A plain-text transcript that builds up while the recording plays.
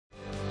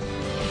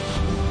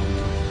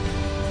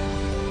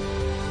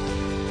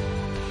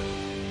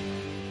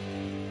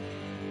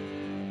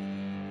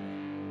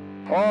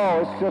Oh,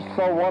 it's just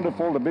so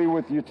wonderful to be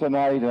with you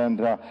tonight, and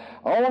I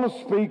want to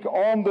speak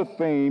on the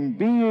theme,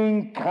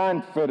 being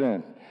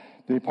confident.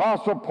 The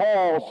Apostle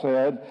Paul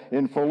said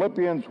in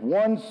Philippians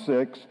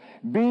 1:6,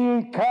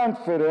 being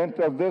confident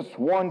of this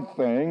one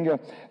thing,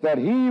 that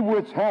he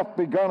which hath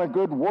begun a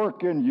good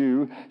work in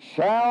you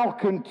shall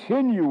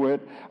continue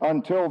it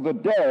until the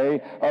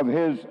day of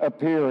his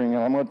appearing.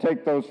 And I'm going to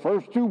take those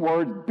first two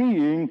words,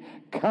 being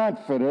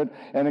confident,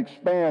 and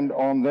expand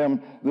on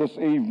them this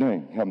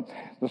evening.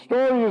 The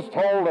story is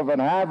told of an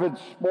avid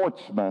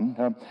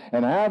sportsman,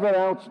 an avid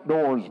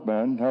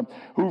outdoorsman,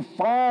 who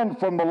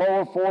from the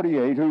lower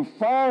 48, who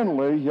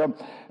finally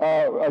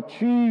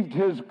achieved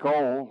his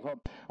goal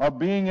of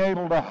being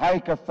able to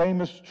hike a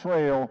famous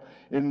trail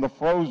in the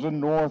frozen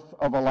north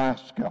of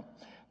Alaska.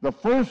 The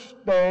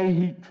first day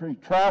he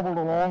traveled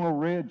along a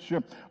ridge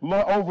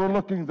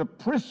overlooking the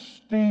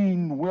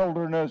pristine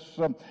wilderness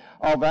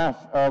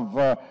of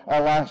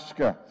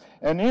Alaska.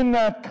 And in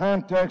that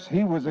context,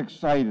 he was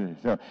excited.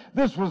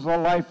 This was a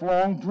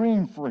lifelong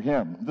dream for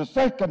him. The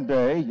second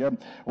day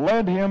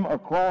led him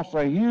across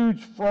a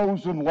huge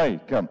frozen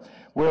lake,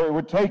 where it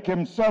would take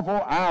him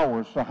several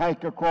hours to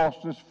hike across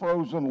this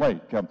frozen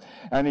lake.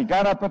 And he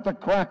got up at the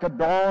crack of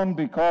dawn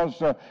because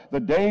the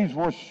days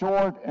were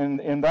short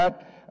in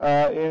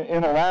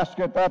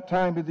Alaska at that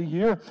time of the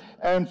year,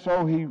 and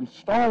so he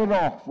started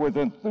off with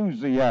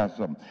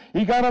enthusiasm.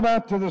 He got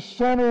about to the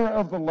center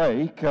of the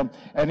lake,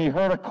 and he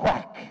heard a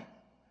quack,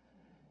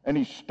 and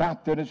he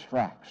stopped in his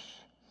tracks.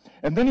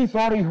 And then he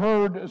thought he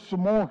heard some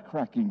more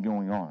cracking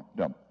going on.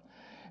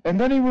 And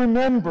then he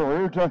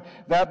remembered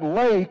that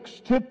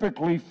lakes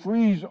typically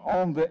freeze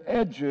on the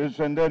edges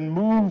and then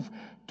move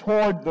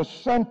toward the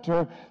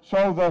center,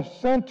 so the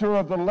center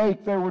of the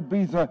lake there would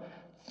be the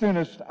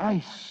thinnest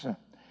ice.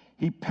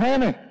 He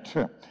panicked.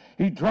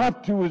 He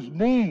dropped to his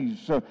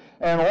knees,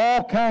 and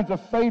all kinds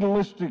of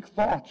fatalistic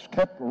thoughts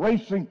kept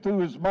racing through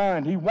his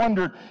mind. He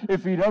wondered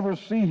if he'd ever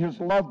see his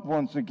loved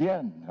ones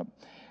again.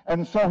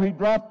 And so he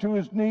dropped to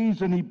his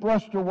knees, and he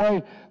brushed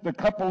away the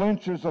couple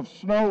inches of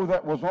snow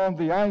that was on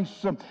the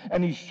ice,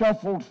 and he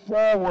shuffled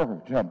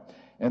forward.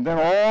 And then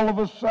all of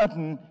a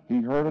sudden,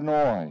 he heard a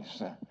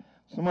noise.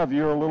 Some of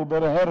you are a little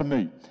bit ahead of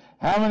me.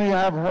 How many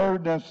have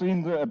heard and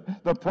seen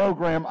the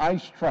program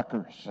Ice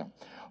Truckers?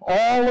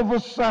 All of a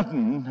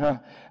sudden,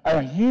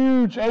 a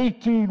huge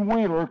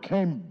 18-wheeler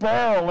came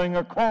barreling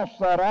across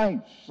that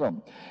ice.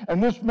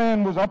 And this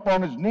man was up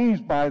on his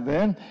knees by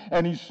then,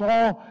 and he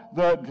saw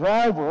the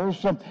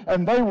drivers,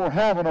 and they were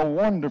having a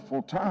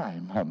wonderful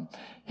time.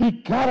 He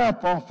got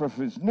up off of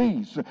his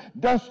knees,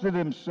 dusted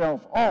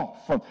himself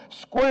off,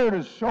 squared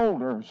his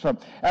shoulders,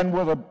 and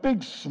with a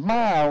big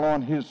smile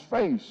on his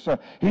face,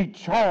 he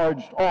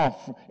charged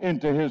off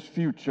into his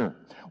future.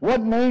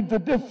 What made the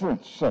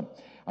difference?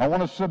 I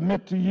want to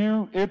submit to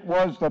you, it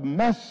was the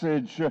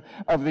message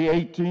of the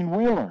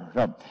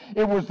 18-wheeler.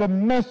 It was the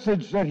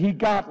message that he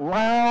got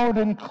loud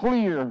and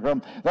clear,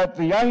 that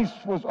the ice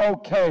was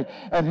okay,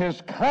 and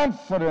his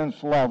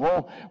confidence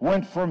level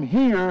went from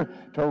here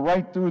to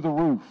right through the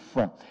roof.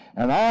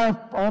 And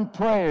I'm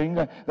praying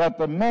that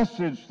the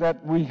message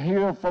that we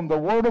hear from the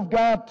Word of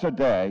God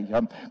today,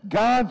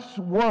 God's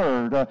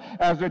Word,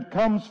 as it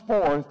comes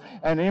forth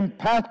and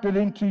impacted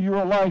into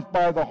your life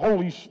by the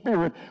Holy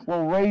Spirit,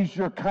 will raise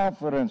your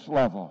confidence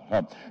level.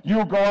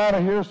 You'll go out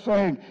of here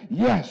saying,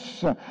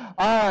 yes,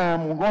 I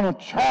am going to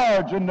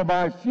charge into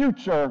my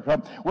future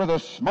with a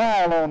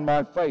smile on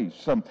my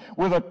face,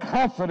 with a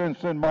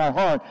confidence in my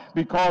heart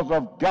because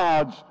of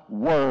God's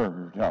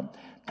Word.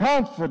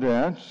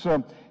 Confidence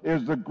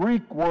is the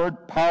Greek word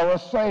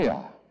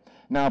paraseia.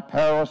 Now,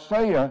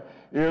 paraseia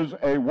is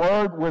a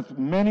word with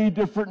many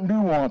different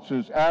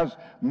nuances, as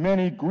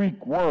many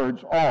Greek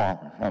words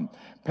are.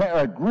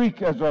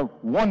 Greek is a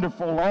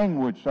wonderful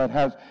language that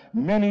has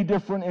many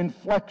different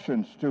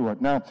inflections to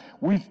it. Now,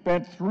 we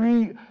spent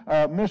 3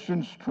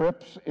 missions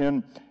trips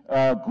in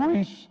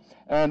Greece,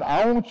 and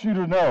I want you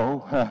to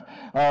know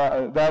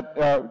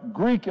that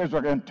Greek is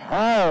an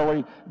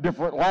entirely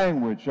different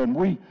language, and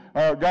we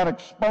got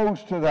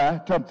exposed to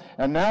that,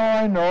 and now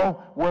I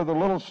know where the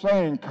little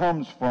saying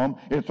comes from.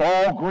 It's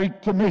all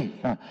Greek to me,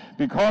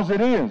 because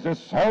it is. It's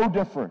so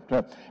different.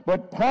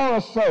 But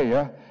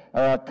paraseia,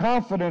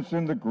 confidence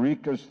in the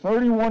Greek, is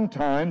 31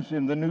 times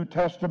in the New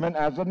Testament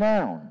as a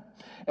noun,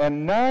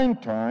 and 9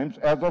 times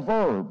as a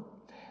verb.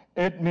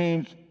 It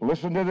means,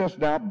 listen to this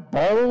now,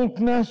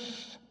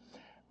 boldness,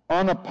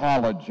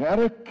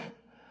 unapologetic,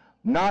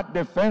 not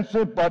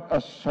defensive but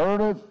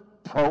assertive,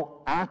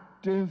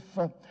 proactive,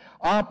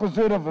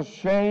 opposite of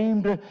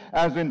ashamed,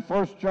 as in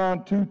 1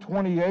 John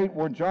 2:28,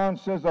 where John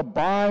says,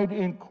 abide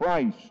in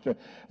Christ,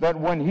 that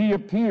when he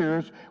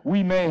appears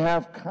we may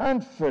have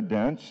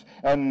confidence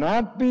and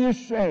not be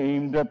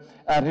ashamed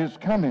at his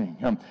coming.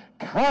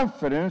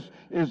 Confidence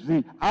is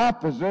the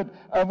opposite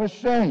of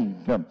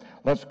ashamed.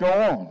 Let's go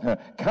on.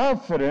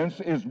 Confidence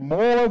is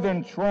more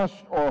than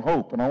trust or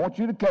hope. And I want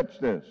you to catch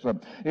this.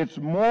 It's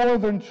more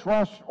than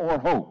trust or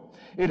hope.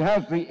 It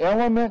has the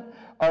element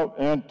of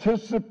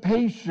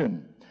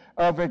anticipation,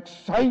 of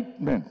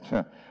excitement,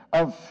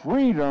 of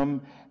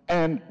freedom,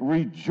 and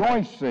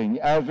rejoicing,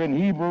 as in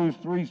Hebrews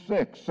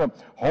 3:6,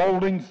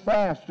 holding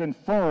fast and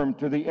firm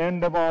to the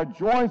end of our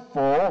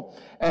joyful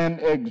and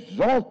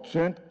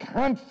exultant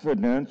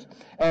confidence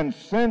and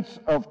sense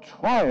of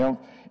triumph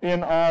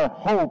in our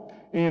hope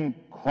in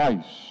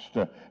Christ.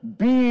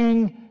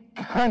 Being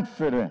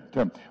confident.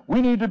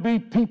 We need to be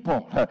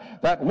people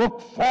that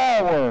look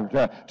forward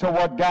to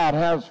what God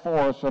has for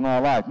us in our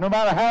life, no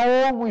matter how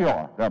old we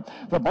are.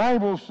 The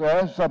Bible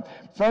says,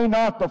 say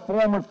not the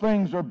former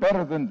things are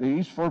better than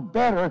these, for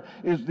better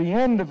is the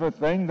end of a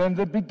thing than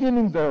the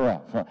beginning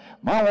thereof.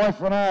 My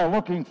wife and I are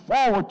looking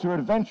forward to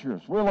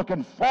adventures. We're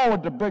looking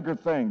forward to bigger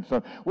things.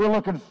 We're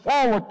looking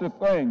forward to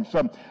things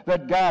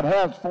that God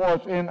has for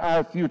us in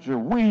our future.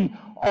 We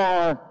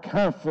are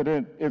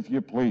confident, if you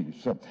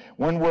please.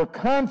 When we're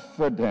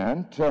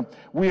confident,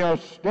 we are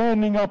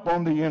standing up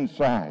on the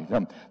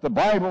inside. The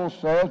Bible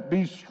says,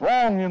 be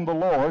strong in the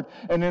Lord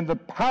and in the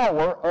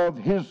power of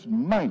his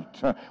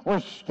might. We're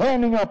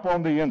standing up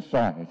on the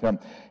inside.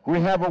 We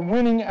have a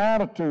winning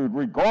attitude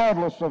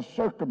regardless of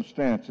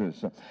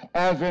circumstances,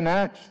 as in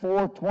Acts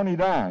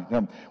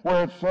 4:29,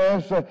 where it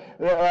says,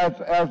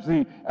 as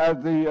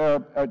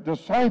the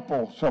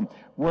disciples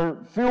were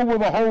filled with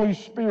the Holy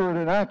Spirit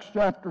in Acts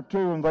chapter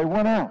 2, and they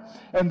went out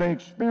and they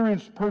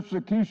experienced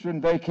persecution.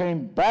 They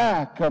came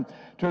back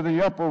to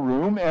the upper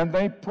room and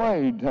they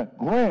prayed,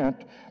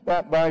 grant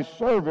that thy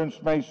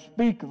servants may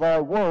speak thy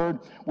word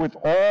with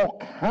all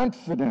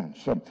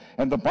confidence.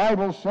 And the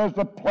Bible says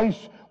the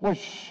place was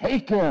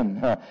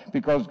shaken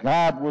because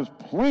God was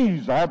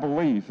pleased, I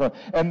believe.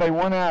 And they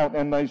went out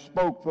and they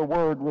spoke the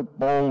word with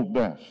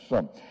boldness.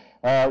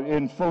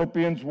 In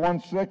Philippians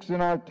 1:6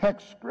 in our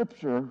text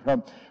scripture,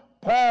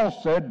 Paul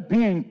said,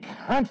 being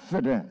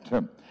confident.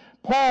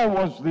 Paul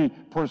was the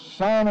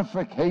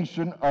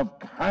personification of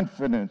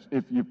confidence,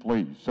 if you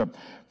please.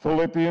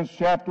 Philippians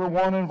chapter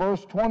 1 and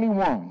verse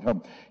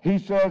 21. He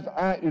says,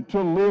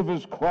 to live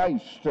is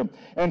Christ,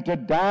 and to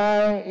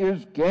die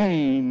is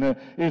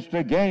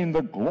to gain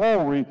the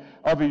glory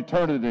of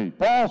eternity.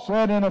 Paul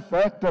said, in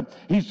effect,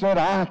 he said,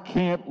 I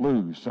can't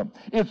lose.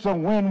 It's a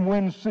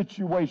win-win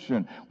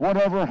situation.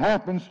 Whatever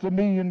happens to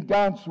me in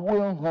God's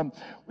will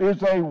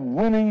is a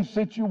winning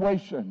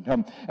situation.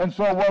 And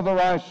so whether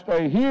I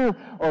stay here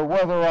or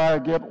whether I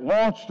get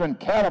launched and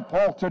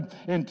catapulted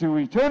into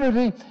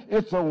eternity,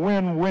 it's a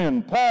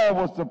win-win. Paul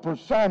was the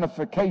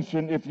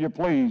personification, if you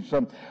please,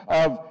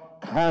 of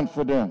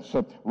confidence.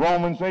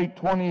 Romans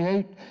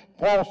 8:28,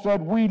 Paul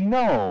said, we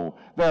know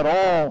that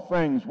all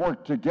things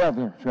work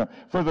together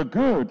for the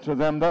good to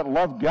them that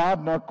love God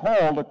and are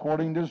called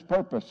according to his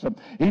purpose.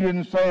 He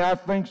didn't say, I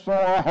think so,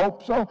 I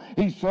hope so.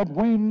 He said,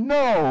 we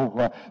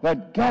know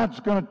that God's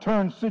going to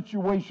turn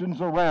situations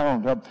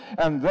around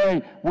and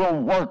they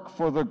will work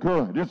for the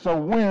good. It's a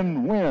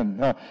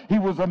win-win. He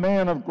was a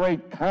man of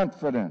great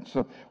confidence.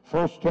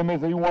 1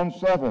 Timothy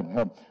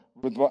 1:7.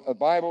 The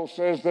Bible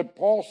says that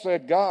Paul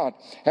said God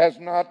has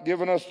not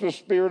given us the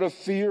spirit of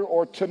fear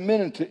or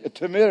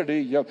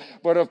timidity,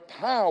 but of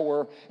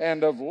power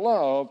and of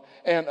love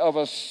and of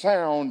a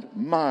sound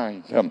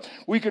mind.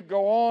 We could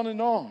go on and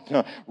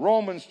on.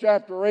 Romans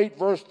chapter 8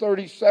 verse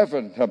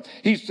 37.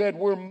 He said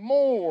we're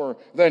more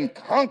than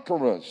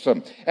conquerors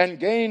and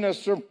gain a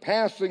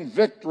surpassing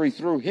victory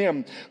through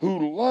him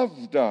who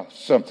loved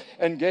us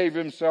and gave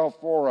himself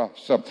for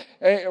us.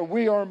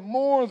 We are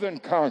more than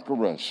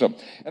conquerors.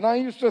 And I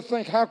used to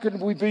think, how can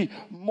we be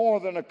more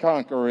than a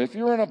conqueror? If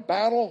you're in a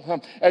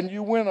battle and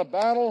you win a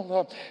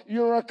battle,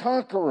 you're a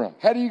conqueror.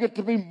 How do you get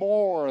to be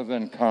more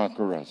than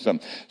conquerors?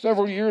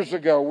 Several years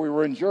ago, we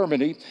were in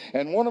Germany,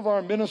 and one of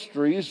our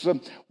ministries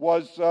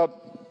was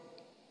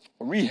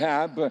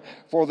rehab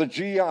for the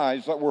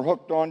GIs that were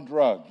hooked on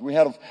drugs. We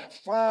had a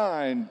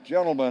fine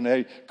gentleman,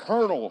 a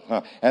colonel,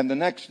 and the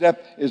next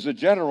step is a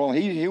general.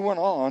 He went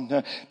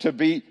on to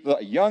be the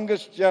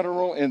youngest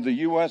general in the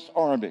U.S.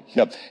 Army.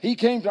 He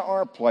came to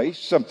our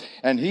place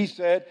and he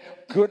said,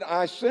 could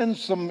I send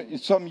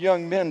some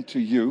young men to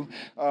you?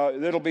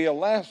 It'll be a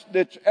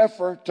last-ditch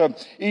effort.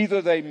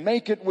 Either they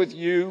make it with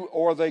you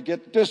or they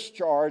get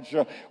discharged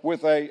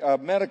with a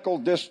medical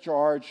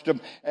discharge.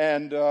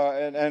 And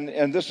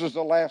this is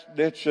the last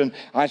ditch. And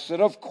I said,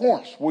 of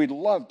course, we'd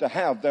love to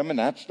have them. And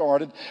that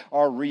started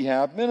our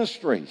rehab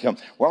ministry.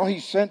 Well,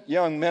 he sent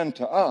young men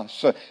to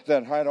us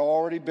that had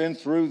already been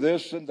through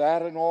this and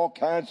that and all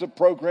kinds of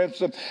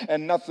programs,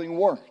 and nothing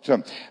worked.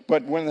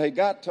 But when they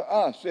got to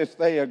us, if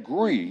they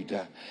agreed,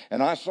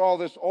 and I saw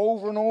this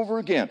over and over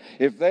again,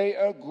 if they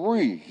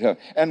agreed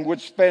and would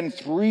spend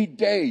 3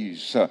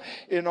 days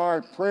in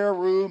our prayer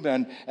room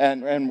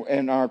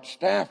and our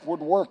staff would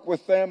work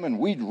with them and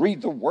we'd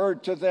read the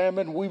word to them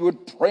and we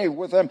would pray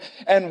with them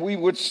and we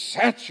would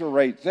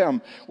saturate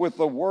them with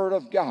the word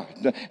of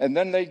God, and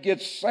then they'd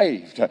get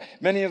saved.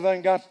 Many of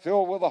them got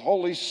filled with the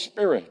Holy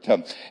Spirit.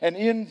 And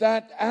in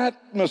that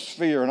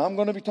atmosphere, and I'm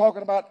going to be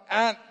talking about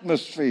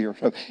atmosphere,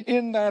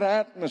 in that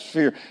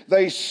atmosphere,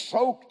 they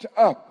soaked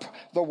up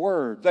the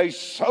Word. They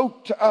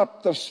soaked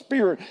up the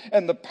Spirit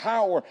and the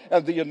power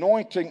and the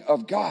anointing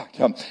of God.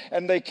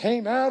 And they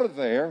came out of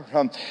there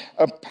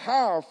a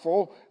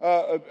powerful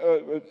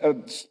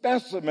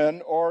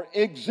specimen, or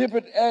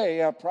exhibit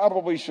A, I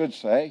probably should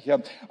say,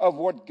 of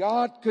what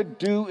God could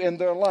do in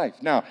their life.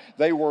 Now,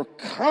 they were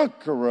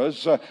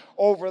conquerors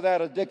over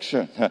that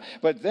addiction.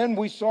 But then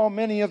we saw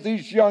many of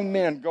these young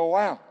men go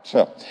out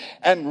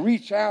and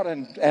reach out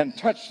and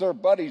touch their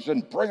buddies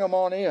and bring them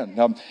on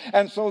in.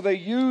 And so they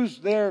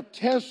used their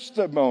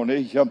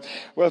testimony to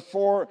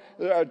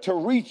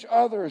reach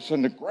others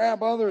and to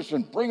grab others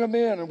and bring them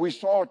in. And we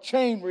saw a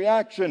chain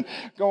reaction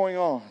going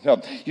on.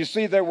 You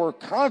see, they were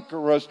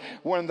conquerors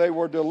when they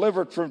were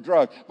delivered from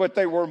drugs, but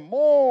they were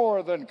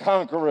more than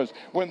conquerors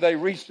when they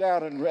reached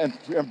out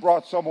and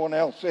brought someone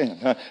else in.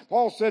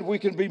 Paul said we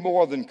can be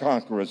more than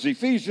conquerors.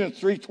 Ephesians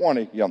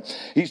 3:20,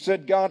 he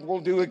said God will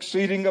do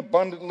exceeding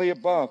abundantly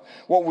above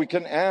what we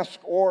can ask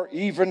or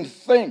even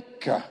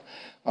think.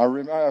 I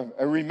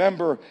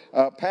remember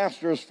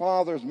Pastor's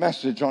father's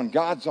message on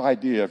God's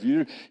idea. If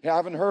you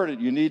haven't heard it,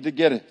 you need to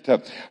get it.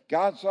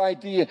 God's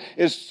idea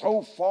is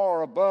so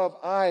far above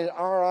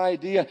our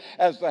idea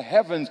as the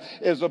heavens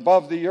is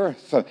above the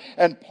earth.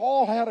 And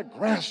Paul had a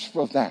grasp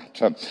of that.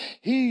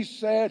 He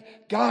said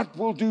God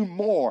will do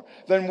more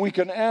than we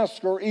can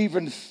ask or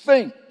even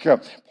think.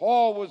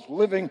 Paul was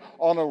living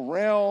on a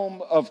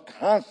realm of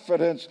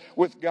confidence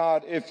with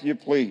God, if you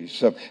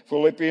please.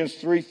 Philippians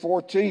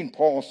 3:14,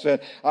 Paul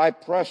said, I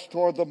press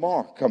toward the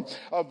mark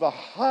of the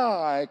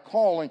high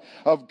calling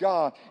of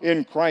God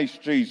in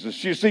Christ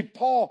Jesus. You see,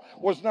 Paul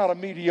was not a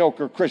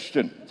mediocre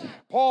Christian.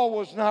 Paul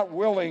was not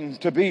willing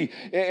to be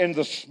in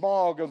the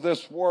smog of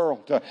this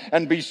world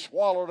and be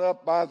swallowed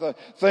up by the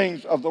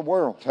things of the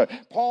world.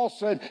 Paul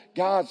said,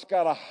 God's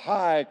got a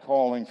high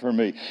calling for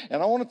me.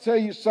 And I want to tell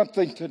you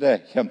something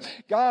today.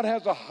 God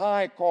has a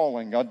high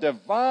calling, a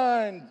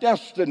divine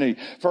destiny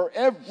for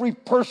every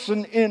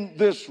person in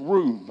this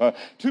room.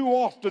 Too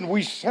often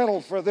we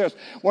settle for this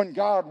when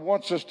God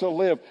wants us to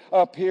live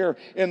up here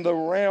in the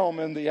realm,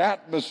 in the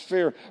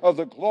atmosphere of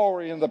the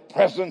glory and the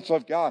presence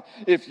of God,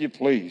 if you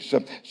please.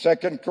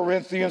 2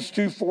 Corinthians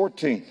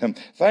 2:14.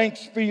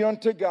 Thanks be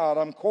unto God.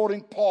 I'm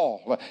quoting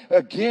Paul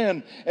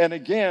again and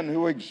again,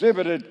 who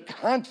exhibited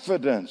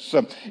confidence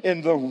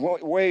in the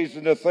ways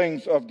and the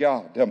things of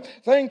God.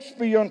 Thanks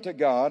be unto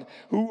God,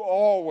 who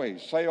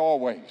always, say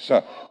always,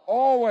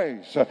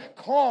 always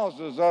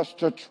causes us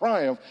to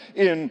triumph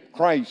in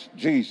Christ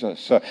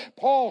Jesus.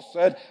 Paul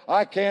said,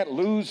 I can't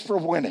lose for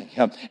winning.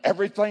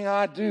 Everything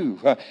I do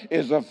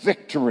is a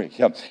victory.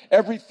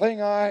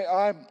 Everything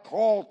I'm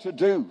called to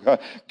do,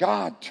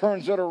 God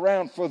turns it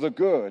around for the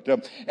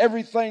good.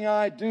 Everything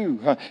I do,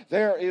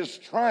 there is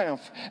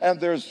triumph and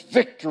there's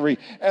victory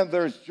and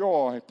there's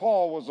joy.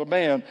 Paul was a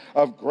man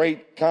of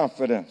great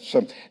confidence.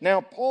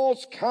 Now,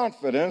 Paul's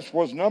confidence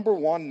was, number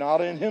one,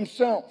 not in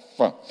himself.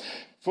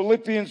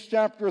 Philippians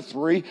chapter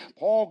 3,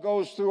 Paul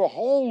goes through a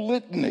whole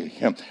litany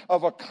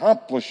of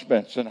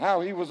accomplishments and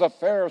how he was a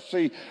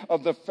Pharisee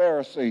of the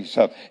Pharisees.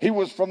 He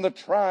was from the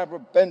tribe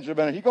of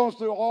Benjamin. He goes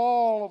through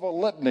all of a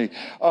litany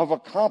of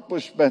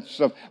accomplishments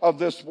of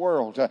this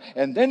world.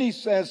 And then he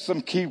says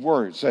some key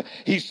words.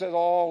 He said,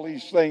 all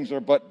these things are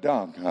but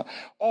dung.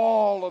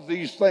 All of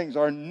these things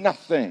are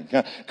nothing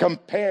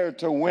compared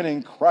to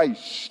winning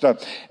Christ.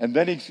 And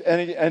then he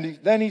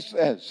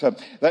says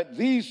that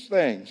these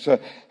things,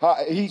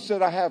 he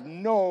said, I have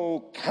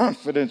no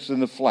confidence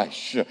in the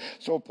flesh.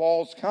 So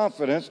Paul's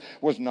confidence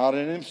was not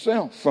in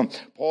himself.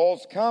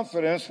 Paul's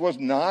confidence was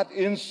not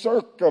in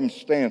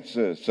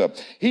circumstances.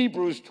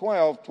 Hebrews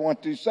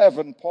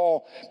 12:27,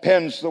 Paul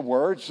pens the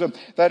words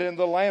that in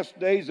the last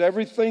days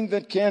everything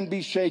that can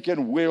be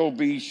shaken will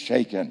be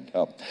shaken.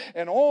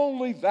 And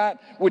only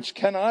that which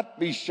cannot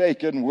be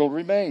shaken will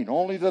remain.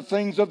 Only the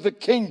things of the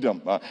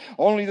kingdom,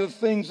 only the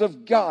things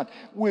of God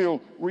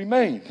will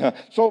remain.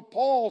 So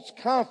Paul's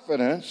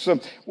confidence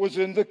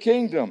was in the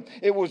kingdom.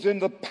 It was in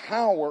the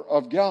power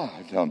of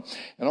God. And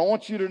I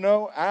want you to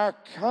know our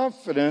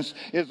confidence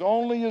is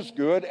only as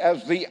good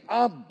as the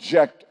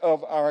object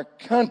of our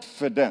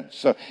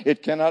confidence.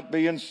 It cannot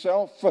be in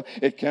self.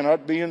 It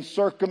cannot be in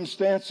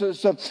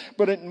circumstances,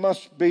 but it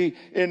must be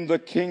in the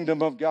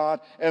kingdom of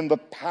God and the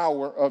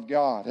power of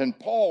God. And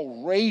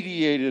Paul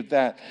radiated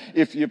that,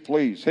 if you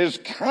please. His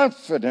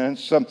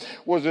confidence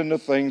was in the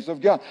things of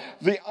God.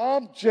 The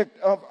object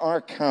of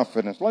our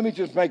confidence. Let me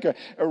just make a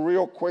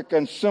real quick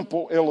and simple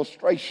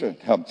illustration.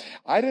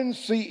 I didn't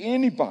see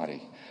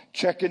anybody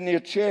checking your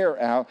chair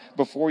out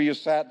before you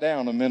sat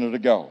down a minute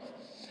ago.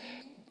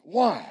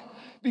 Why?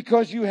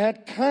 Because you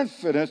had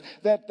confidence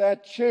that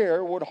that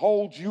chair would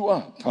hold you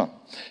up.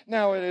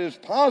 Now, it is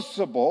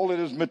possible, it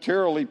is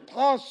materially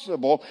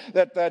possible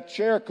that that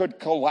chair could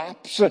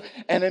collapse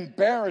and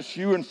embarrass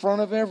you in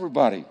front of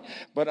everybody.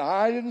 But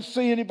I didn't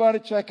see anybody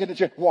checking the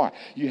chair. Why?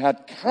 You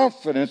had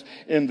confidence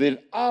in the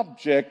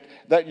object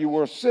that you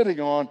were sitting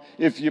on,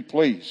 if you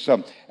please.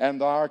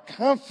 And our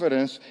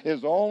confidence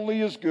is only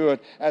as good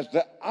as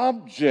the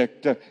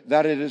object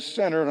that it is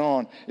centered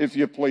on, if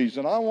you please.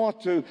 And I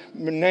want to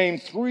name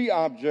three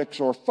objects objects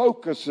or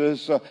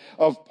focuses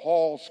of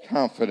Paul's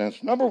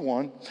confidence. Number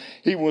one,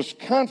 he was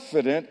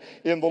confident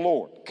in the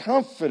Lord.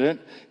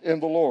 Confident in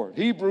the Lord.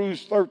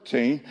 Hebrews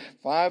 13,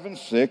 5 and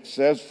 6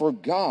 says, "For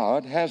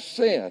God has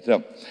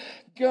said."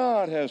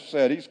 God has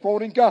said, he's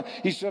quoting God.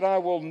 He said, "I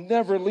will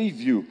never leave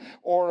you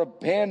or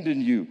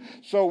abandon you."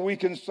 So we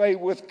can say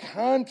with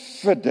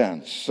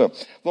confidence, "The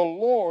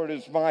Lord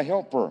is my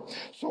helper,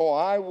 so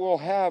I will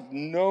have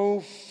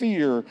no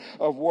fear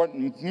of what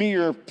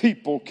mere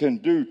people can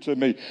do to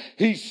me."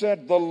 He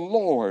said, "The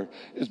Lord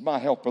is my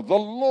helper." The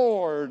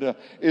Lord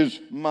is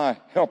my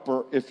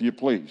helper, if you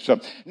please.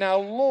 Now,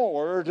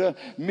 Lord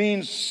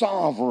means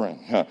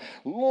sovereign.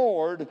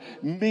 Lord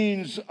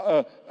means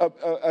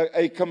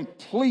a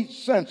complete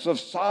sense of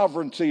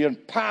sovereignty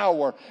and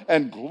power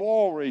and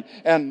glory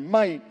and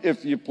might,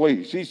 if you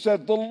please. He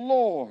said, "The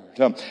Lord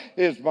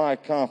is my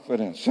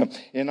confidence."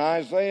 In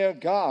Isaiah,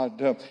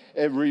 God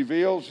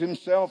reveals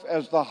himself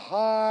as the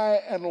high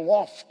and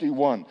lofty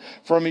one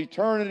from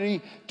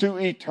eternity to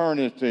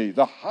eternity.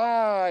 The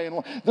high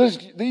and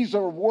these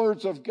are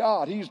words of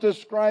God. He's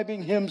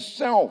describing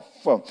himself.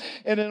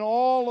 And in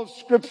all of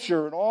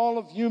Scripture and all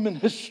of human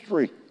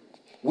history,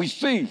 we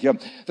see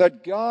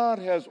that God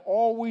has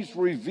always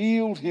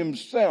revealed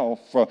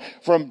himself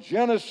from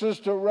Genesis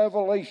to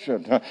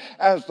Revelation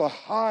as the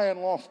high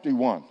and lofty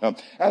one,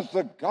 as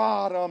the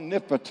God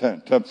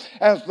omnipotent,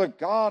 as the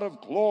God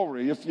of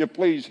glory, if you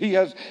please. He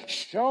has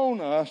shown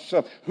us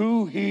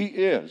who he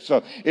is.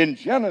 In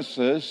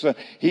Genesis,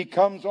 he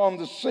comes on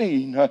the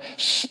scene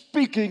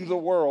speaking the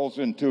worlds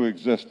into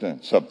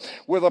existence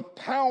with a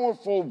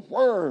powerful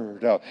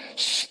word,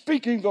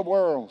 speaking the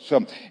worlds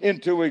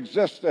into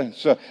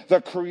existence.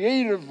 The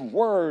creative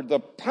word, the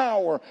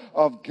power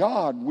of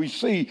God, we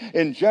see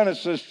in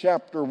Genesis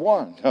chapter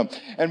 1.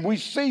 And we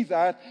see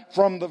that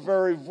from the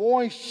very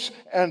voice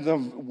and the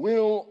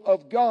will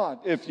of God,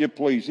 if you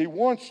please. He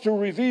wants to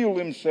reveal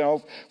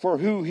himself for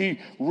who he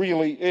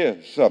really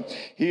is.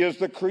 He is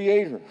the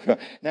creator.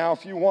 Now,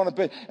 if you want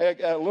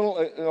a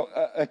little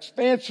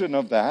expansion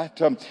of that,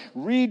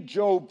 read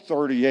Job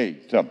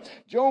 38.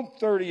 Job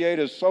 38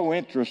 is so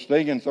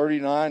interesting, and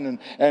 39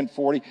 and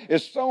 40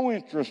 is so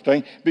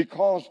interesting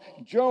because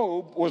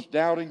Job was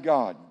doubting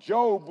God.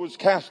 Job was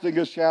casting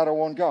a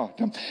shadow on God.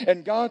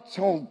 And God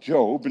told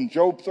Job in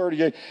Job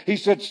 38, he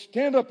said,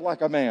 "Stand up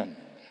like a man.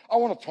 I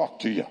want to talk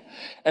to you."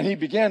 And he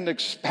began to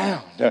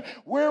expound.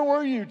 "Where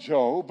were you,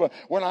 Job,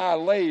 when I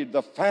laid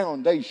the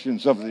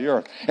foundations of the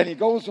earth?" And he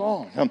goes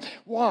on.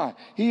 Why?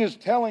 He is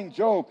telling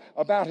Job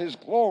about his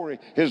glory,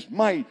 his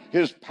might,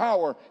 his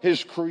power,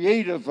 his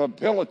creative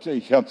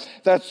ability.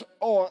 That's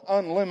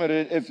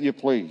unlimited, if you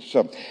please.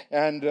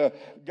 And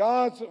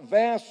God's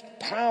vast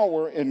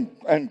power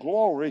and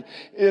glory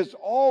is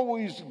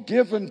always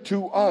given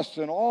to us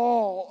in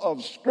all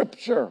of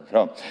Scripture.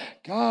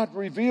 God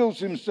reveals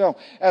himself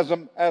as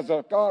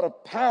a God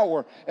of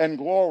power and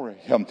glory.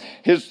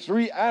 His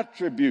three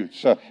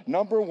attributes.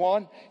 Number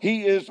one,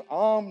 he is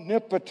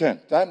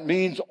omnipotent. That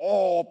means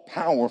all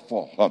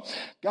powerful.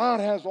 God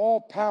has all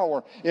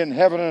power in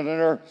heaven and on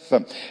earth.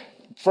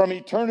 From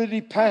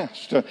eternity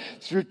past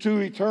through to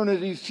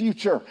eternity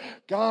future,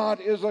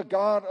 God is a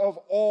God of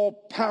all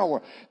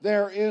power.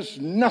 There is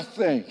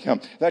nothing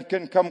that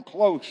can come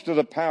close to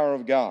the power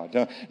of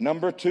God.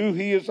 Number two,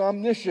 he is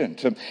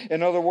omniscient.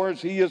 In other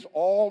words, he is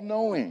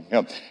all-knowing.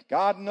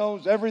 God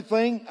knows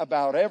everything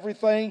about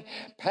everything,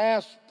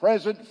 past,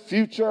 present,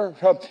 future.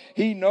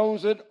 He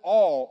knows it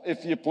all,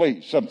 if you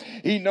please.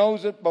 He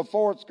knows it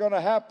before it's going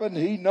to happen.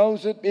 He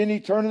knows it in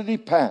eternity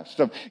past.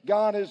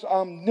 God is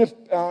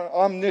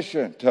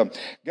omniscient.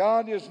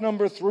 God is,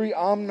 number three,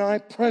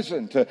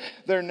 omnipresent.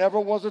 There never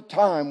was a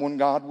time when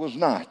God was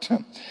not.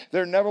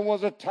 There never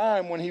was a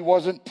time when he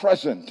wasn't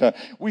present.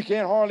 We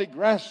can't hardly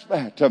grasp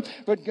that.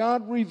 But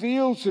God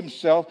reveals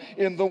himself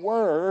in the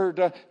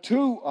Word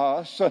to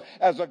us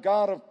as a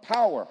God of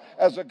power,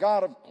 as a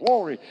God of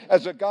glory,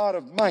 as a God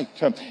of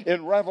might.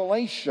 In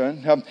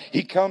Revelation,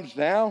 he comes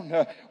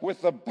down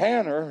with the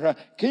banner,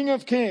 King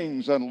of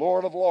Kings and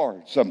Lord of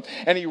Lords.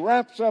 And he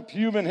wraps up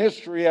human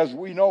history as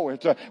we know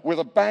it with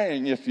a bang,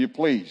 if you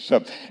please.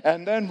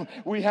 And then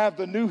we have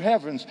the new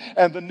heavens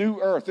and the new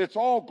earth. It's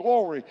all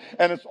glory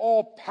and it's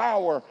all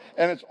power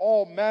and it's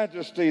all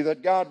majesty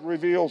that God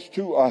reveals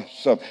to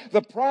us.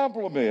 The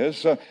problem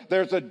is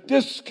there's a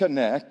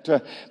disconnect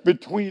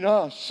between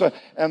us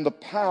and the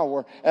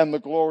power and the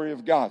glory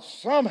of God.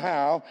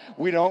 Somehow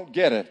we don't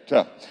get it.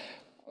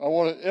 I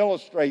want to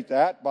illustrate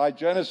that by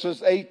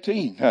Genesis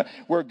 18,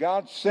 where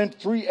God sent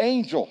 3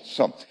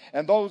 angels.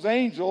 And those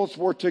angels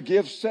were to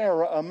give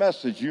Sarah a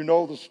message. You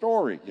know the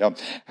story,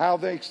 how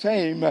they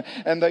came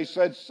and they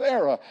said,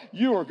 "Sarah,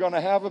 you are going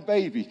to have a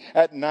baby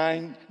at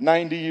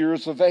 90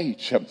 years of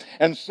age."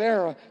 And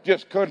Sarah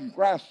just couldn't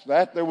grasp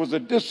that. There was a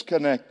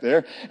disconnect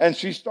there. And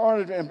she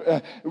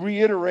started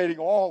reiterating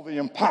all the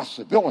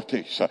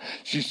impossibilities.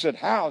 She said,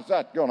 "How is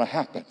that going to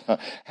happen?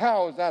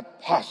 How is that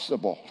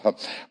possible?"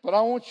 But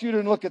I want you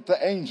to look look at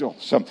the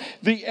angels.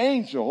 The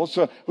angels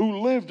who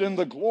lived in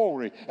the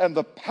glory and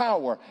the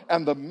power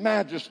and the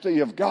majesty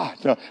of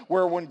God,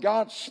 where when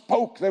God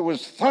spoke there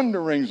was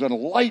thunderings and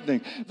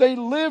lightning. They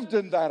lived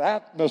in that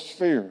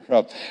atmosphere.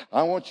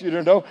 I want you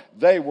to know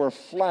they were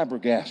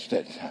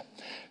flabbergasted.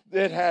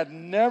 It had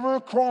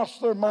never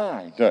crossed their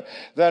mind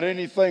that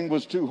anything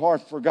was too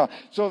hard for God.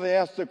 So they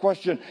asked the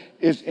question,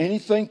 is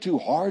anything too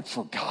hard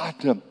for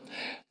God?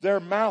 Their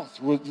mouths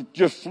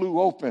just flew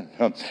open.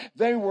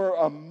 They were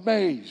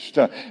amazed.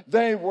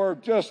 They were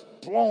just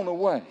blown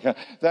away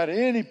that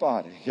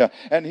anybody.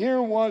 And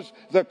here was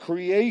the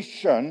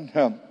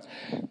creation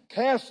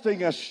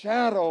casting a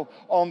shadow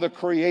on the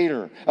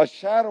Creator, a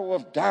shadow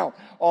of doubt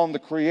on the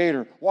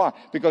Creator. Why?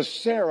 Because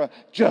Sarah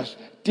just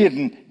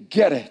didn't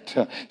get it.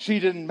 She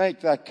didn't make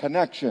that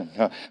connection.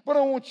 But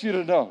I want you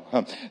to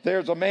know,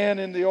 there's a man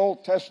in the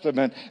Old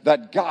Testament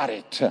that got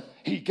it.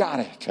 He got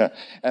it.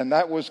 And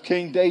that was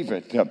King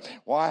David.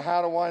 Why?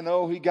 How do I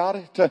know he got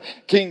it?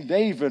 King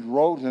David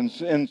wrote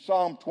in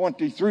Psalm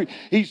 23,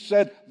 he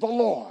said, the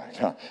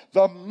Lord,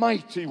 the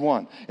mighty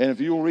one. And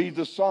if you'll read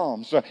the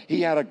Psalms,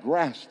 he had a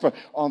grasp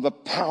on the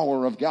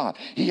power of God.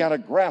 He had a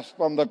grasp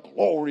on the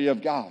glory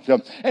of God.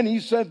 And he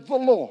said, the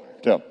Lord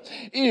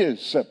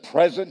is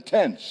present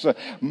tense,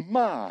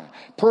 my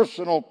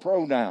personal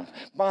pronoun,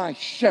 my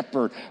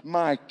shepherd,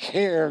 my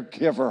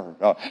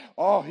caregiver.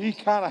 He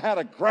kind of had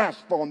a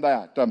grasp on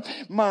that.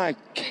 My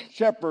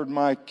shepherd,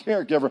 my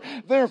caregiver.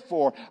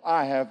 Therefore,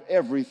 I have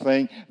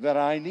everything that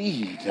I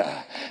need.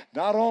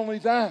 Not only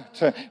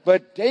that,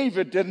 but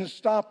David didn't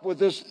stop with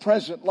this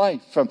present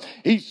life.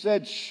 He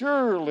said,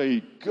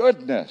 surely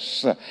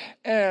goodness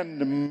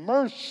and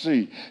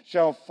mercy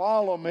shall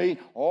follow me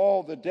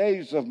all the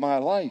days of my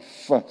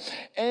life,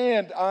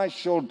 and I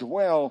shall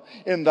dwell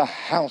in the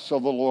house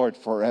of the Lord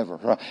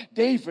forever.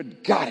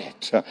 David got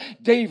it.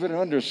 David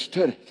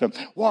understood it.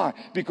 Why?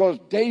 Because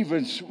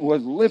David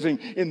was living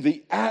in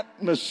the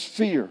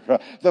atmosphere,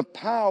 the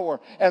power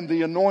and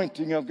the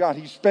anointing of God.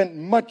 He spent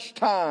much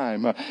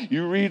time.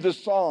 You read the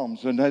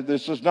Psalms, and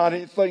this is not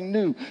anything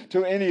new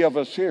to any of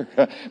us here,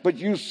 but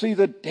you see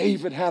that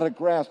David had a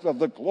grasp of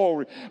the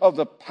glory, of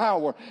the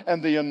power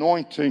and the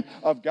anointing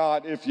of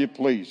God, if you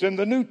please. In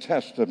the New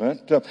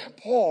Testament,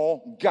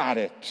 Paul got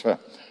it.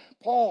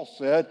 Paul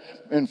said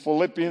in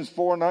Philippians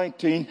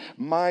 4:19,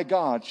 my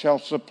God shall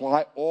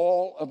supply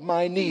all of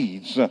my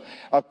needs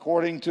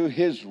according to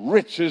his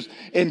riches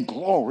in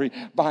glory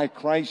by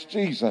Christ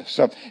Jesus.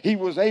 He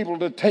was able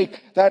to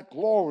take that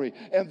glory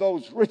and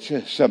those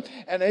riches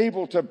and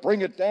able to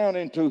bring it down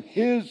into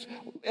his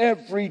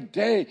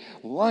everyday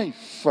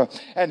life.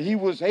 And he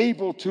was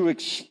able to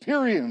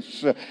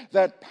experience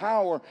that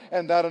power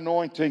and that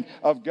anointing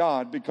of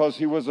God because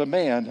he was a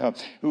man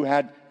who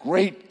had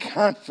great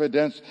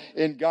confidence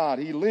in God.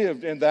 He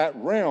lived in that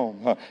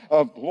realm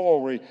of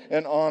glory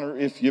and honor,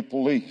 if you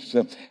please.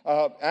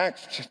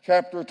 Acts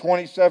chapter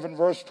 27,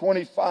 verse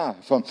 25.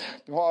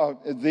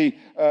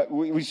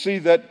 We see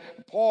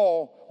that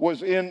Paul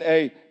was in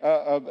a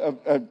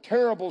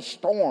terrible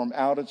storm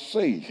out at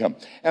sea.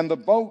 And the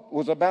boat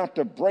was about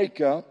to break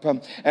up,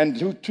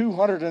 and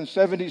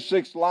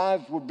 276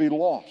 lives would be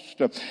lost.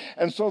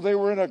 And so they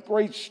were in a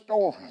great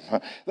storm.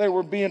 They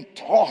were being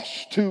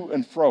tossed to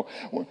and fro.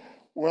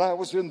 When I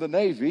was in the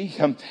Navy,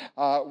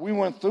 we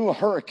went through a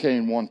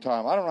hurricane one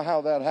time. I don't know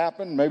how that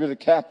happened. Maybe the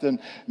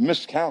captain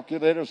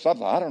miscalculated or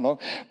something. I don't know.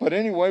 But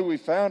anyway, we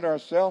found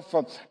ourselves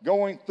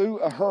going through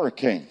a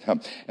hurricane.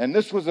 And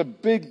this was a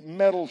big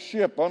metal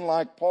ship,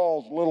 unlike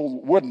Paul's little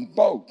wooden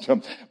boat.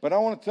 But I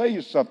want to tell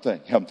you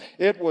something.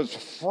 It was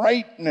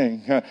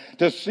frightening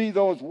to see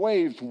those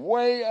waves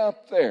way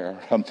up there.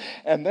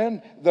 And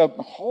then the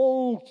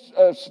whole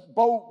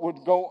boat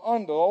would go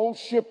under, the whole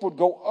ship would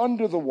go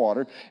under the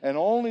water, and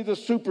only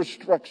the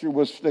superstructure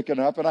was sticking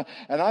up, and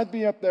I'd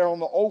be up there on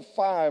the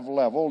 05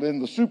 level in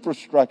the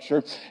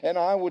superstructure, and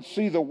I would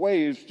see the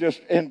waves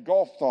just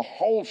engulf the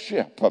whole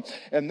ship,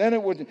 and then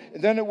it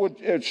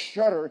would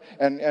shudder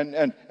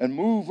and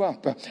move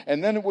up,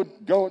 and then it would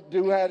go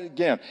do that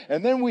again,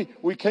 and then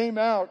we came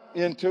out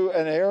into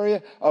an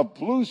area of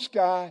blue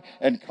sky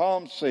and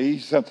calm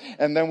seas,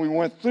 and then we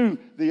went through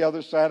the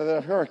other side of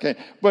that hurricane.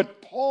 But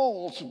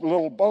Paul's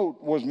little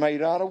boat was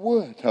made out of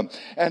wood,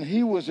 and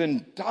he was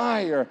in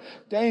dire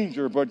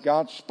danger, but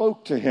God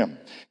spoke to him.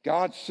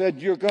 God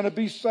said, you're going to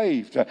be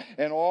saved,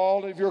 and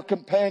all of your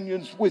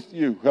companions with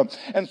you.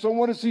 And so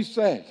what does he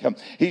say?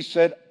 He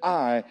said,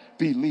 I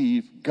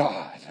believe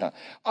God.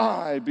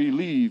 I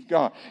believe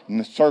God. And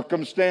the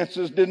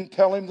circumstances didn't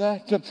tell him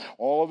that.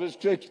 All of his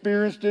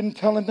experience didn't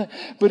tell him that.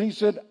 But he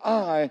said,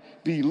 I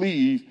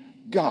believe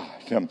God.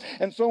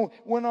 And so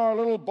when our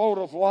little boat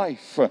of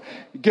life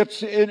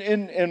gets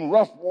in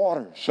rough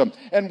waters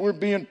and we're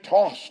being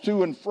tossed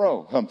to and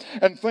fro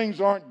and things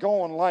aren't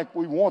going like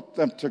we want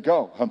them to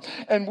go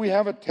and we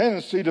have a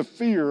tendency to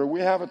fear,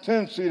 we have a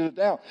tendency to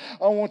doubt,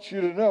 I want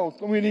you to know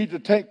we need to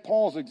take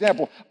Paul's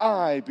example.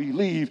 I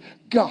believe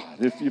God,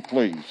 if you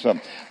please. I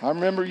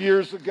remember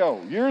years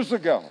ago,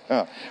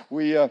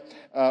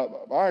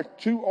 our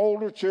two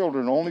older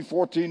children, only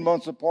 14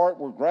 months apart,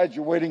 were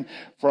graduating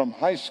from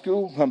high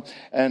school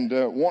and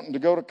wanting to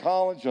go to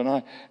college.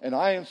 And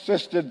I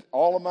insisted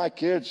all of my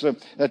kids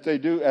that they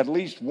do at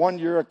least 1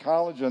 year of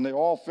college, and they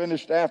all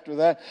finished after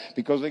that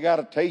because they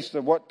got a taste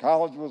of what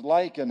college was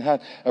like and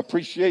had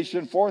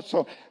appreciation for it.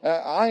 So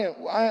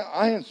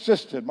I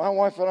insisted, my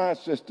wife and I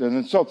insisted,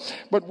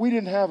 but we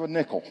didn't have a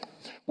nickel.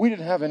 We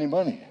didn't have any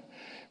money.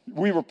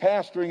 We were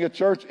pastoring a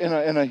church in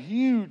a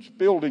huge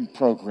building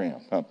program.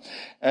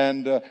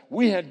 And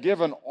we had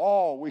given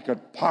all we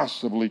could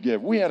possibly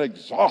give. We had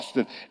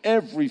exhausted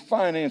every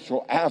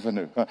financial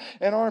avenue.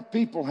 And our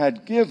people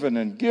had given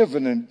and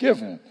given and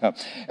given.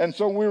 And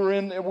so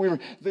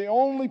the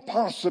only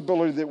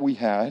possibility that we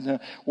had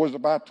was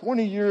about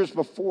 20 years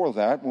before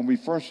that, when we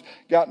first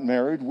got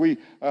married, we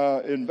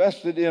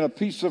invested in a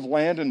piece of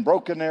land in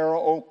Broken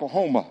Arrow,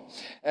 Oklahoma.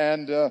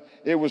 And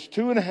it was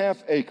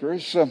 2.5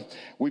 acres.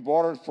 We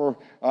bought it for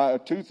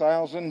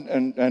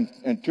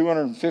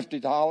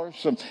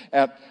 $2,250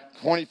 at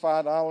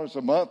 $25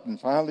 a month, and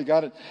finally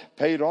got it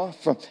paid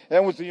off.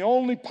 That was the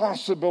only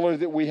possibility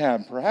that we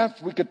had.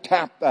 Perhaps we could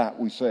tap that,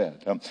 we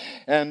said.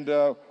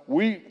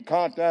 We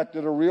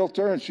contacted a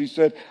realtor, and she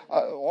said,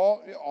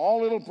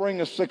 all it'll bring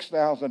is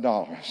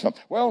 $6,000.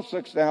 Well,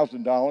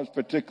 $6,000,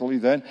 particularly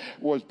then,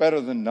 was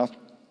better than nothing,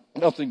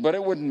 but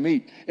it wouldn't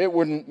make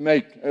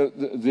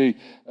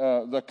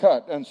the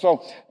cut. And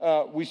so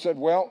we said,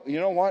 well, you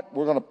know what?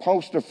 We're going to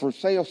post a for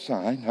sale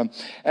sign,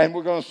 and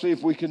we're going to see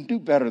if we can do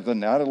better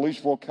than that. At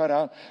least we'll cut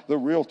out the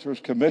realtor's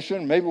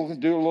commission. Maybe we can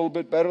do a little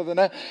bit better than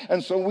that.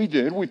 And so we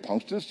did. We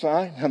posted a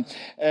sign,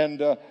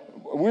 and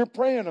we're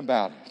praying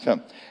about it.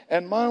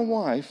 And my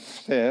wife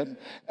said,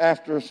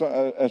 after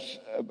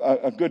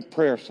a good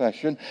prayer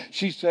session,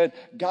 she said,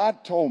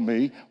 God told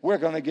me we're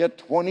going to get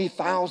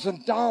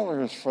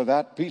 $20,000 for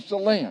that piece of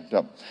land.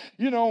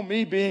 You know,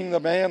 me being the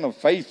man of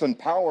faith and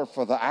power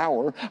for the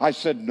hour, I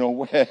said, no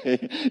way,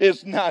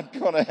 it's not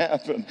going to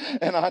happen.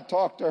 And I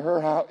talked to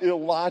her how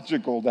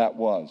illogical that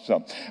was.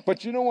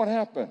 But you know what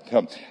happened?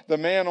 The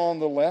man on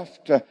the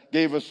left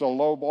gave us a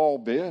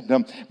lowball bid,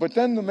 but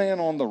then the man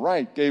on the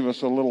right gave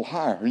us a little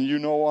higher. And you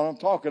know what I'm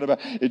talking about.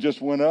 It just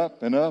went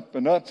up and up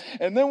and up.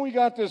 And then we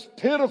got this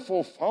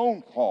pitiful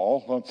phone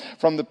call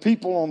from the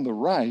people on the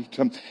right.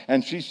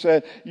 And she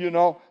said, you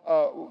know,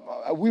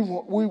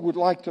 we would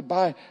like to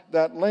buy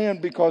that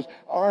land because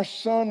our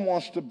son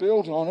wants to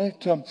build on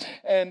it.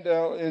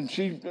 And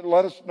she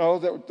let us know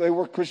that they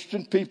were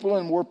Christian people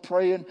and we're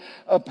praying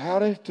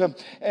about it.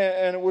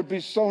 And it would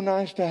be so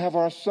nice to have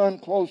our son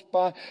close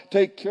by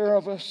take care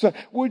of us.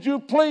 Would you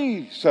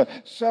please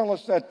sell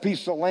us that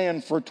piece of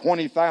land for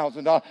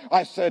 $20,000?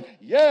 I said,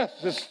 yes,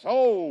 it's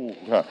sold.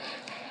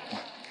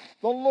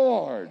 The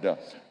Lord.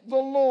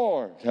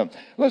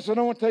 Listen,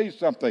 I want to tell you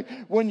something.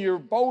 When your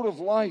boat of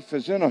life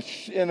is in a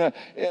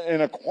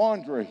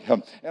quandary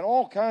and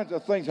all kinds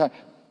of things,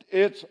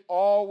 it's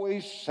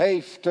always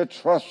safe to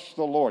trust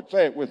the Lord.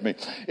 Say it with me.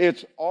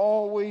 It's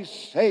always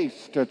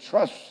safe to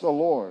trust the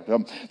Lord.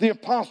 The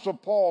Apostle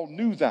Paul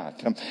knew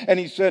that, and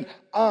he said,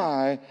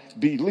 I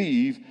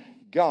believe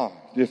God,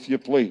 if you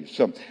please.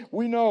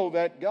 We know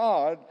that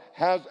God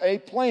has a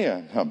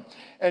plan,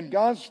 and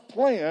God's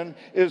plan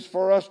is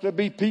for us to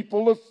be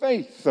people of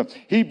faith.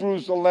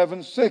 Hebrews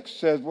 11:6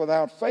 says,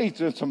 without faith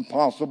it's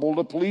impossible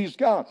to please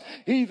God.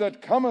 He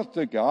that cometh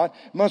to God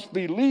must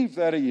believe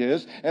that he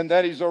is, and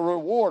that he's a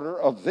rewarder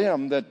of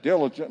them that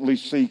diligently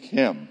seek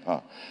him.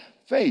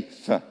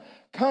 Faith,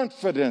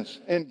 confidence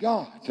in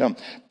God,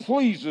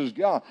 pleases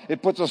God.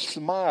 It puts a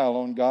smile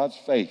on God's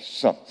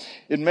face.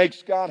 It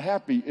makes God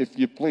happy, if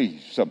you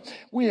please.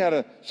 We had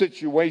a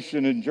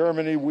situation in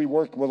Germany. We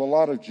worked with a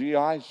lot of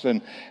GIs,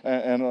 and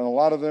a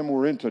lot of them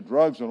were into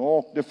drugs and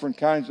all different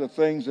kinds of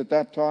things at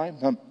that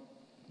time.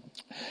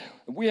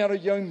 We had a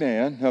young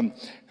man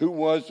who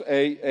was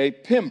a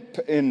pimp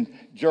in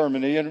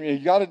Germany, and you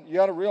got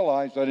to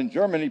realize that in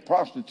Germany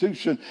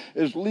prostitution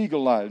is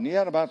legalized. And he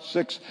had about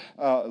 6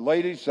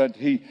 ladies that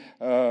he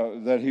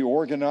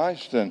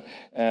organized and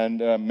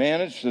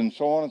managed, and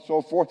so on and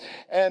so forth.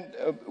 And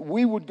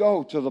we would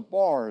go to the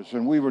bars,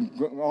 and we would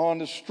go on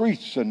the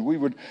streets, and we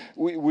would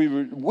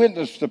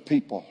witness to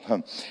people.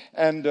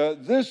 And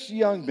this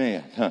young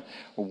man, a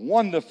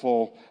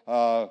wonderful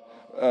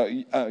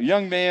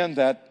young man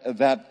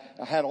that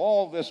had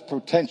all this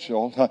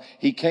potential,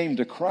 he came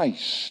to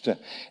Christ.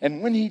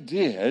 And when he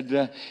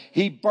did,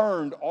 he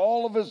burned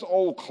all of his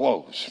old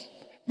clothes,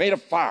 made a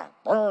fire,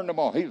 burned them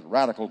all. He's a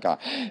radical guy.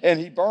 And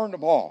he burned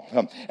them all.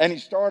 And he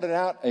started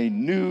out a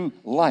new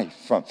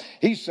life.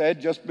 He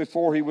said, just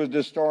before he was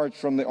discharged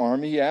from the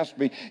army, he asked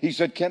me, he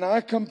said, can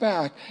I come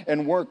back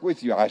and work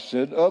with you? I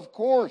said, of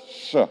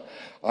course.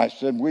 I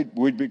said,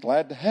 we'd be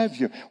glad to have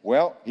you.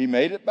 Well, he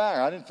made it back.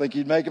 I didn't think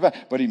he'd make it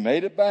back, but he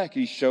made it back.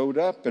 He showed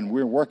up, and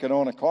we were working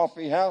on a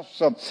coffee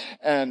house,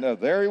 and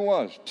there he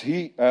was,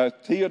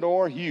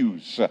 Theodore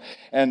Hughes.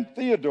 And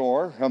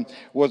Theodore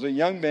was a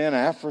young man,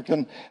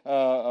 African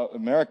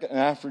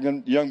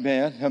young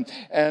man,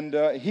 and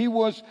he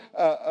was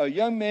a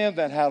young man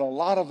that had a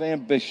lot of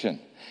ambition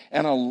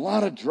and a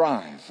lot of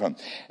drive.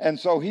 And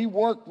so he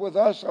worked with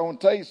us. I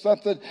want to tell you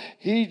something.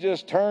 He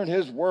just turned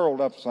his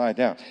world upside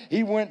down.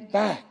 He went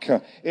back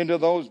into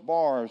those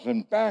bars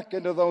and back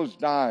into those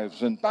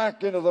dives and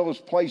back into those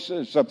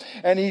places,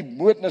 and he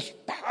witnessed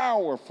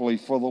powerfully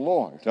for the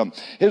Lord.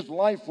 His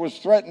life was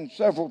threatened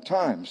several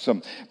times.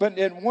 But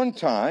at one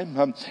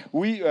time,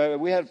 we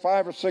had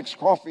 5 or 6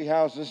 coffee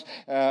houses,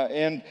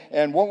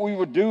 and what we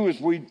would do is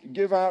we'd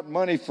give out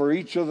money for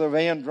each of the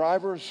van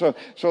drivers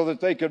so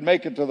that they could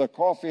make it to the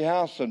coffee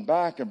house and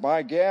back and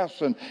buy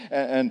gas,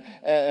 and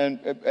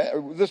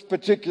this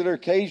particular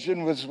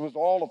occasion was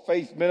all a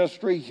faith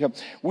ministry.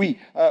 We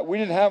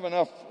didn't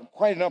have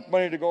quite enough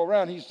money to go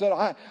around. He said,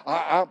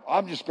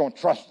 I'm just going to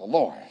trust the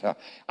Lord.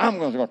 I'm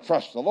going to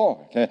trust the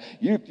Lord.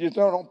 You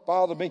don't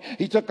bother me.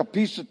 He took a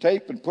piece of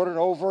tape and put it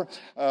over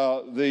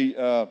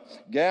the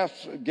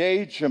gas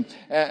gauge,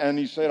 and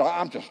he said,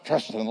 I'm just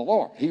trusting the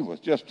Lord. He was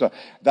just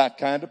that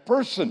kind of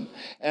person.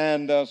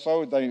 And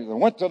so they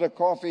went to the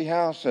coffee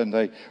house, and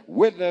they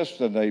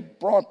witnessed, and they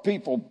brought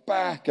people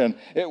back, and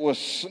it was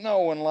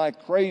snowing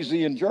like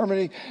crazy in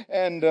Germany,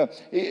 and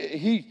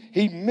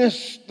he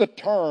missed the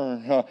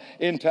turn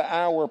into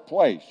our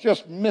place,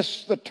 just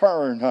missed the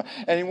turn,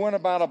 and he went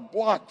about a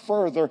block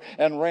further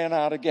and ran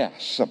out of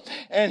gas.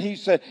 And he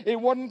said, it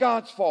wasn't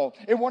God's fault.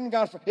 It wasn't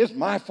God's fault. It's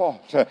my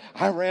fault.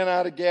 I ran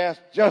out of gas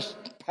just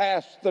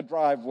past the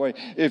driveway,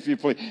 if you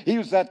please. He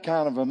was that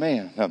kind of a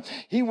man.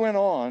 He went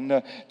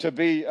on to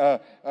be a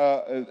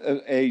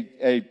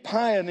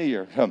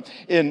pioneer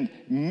in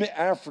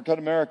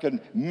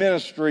African-American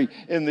ministry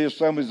in the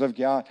Assemblies of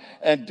God,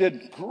 and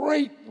did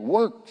great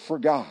work for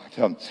God.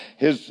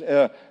 His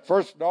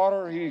first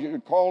daughter, he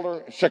called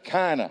her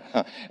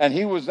Shekinah, and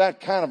he was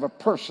that kind of a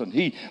person.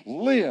 He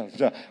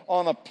lived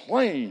on a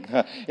plane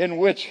in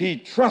which he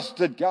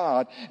trusted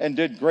God and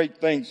did great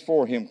things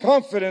for him.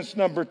 Confidence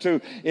number 2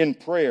 in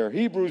prayer.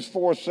 Hebrews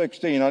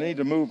 4:16. I need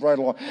to move right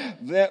along.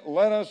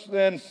 Let us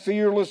then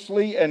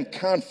fearlessly and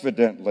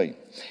confidently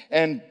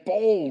and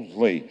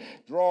boldly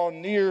draw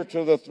near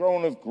to the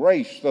throne of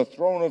grace, the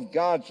throne of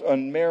God's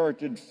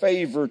unmerited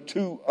favor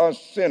to us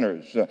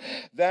sinners,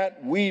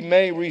 that we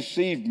may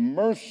receive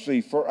mercy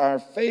for our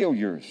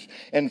failures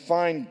and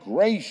find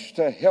grace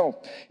to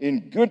help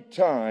in good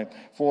time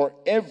for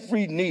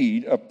every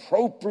need,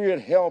 appropriate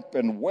help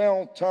and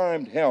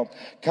well-timed help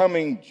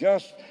coming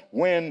just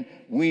when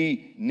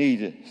we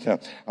need it.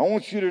 I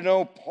want you to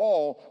know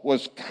Paul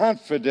was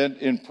confident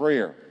in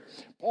prayer.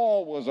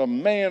 Paul was a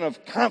man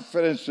of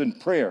confidence in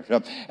prayer,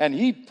 and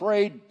he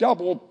prayed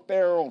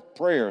double-barreled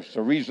prayers.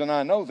 The reason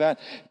I know that,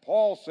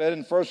 Paul said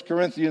in 1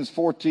 Corinthians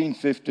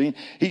 14:15,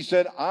 he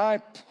said, I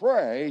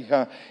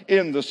pray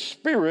in the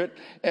Spirit,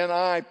 and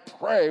I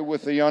pray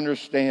with the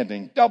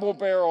understanding.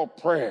 Double-barreled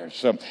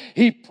prayers.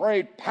 He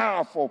prayed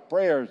powerful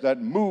prayers that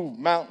moved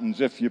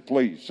mountains, if you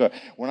please.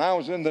 When I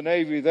was in the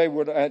Navy, they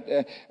would,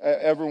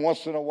 every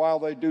once in a while,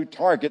 they do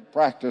target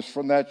practice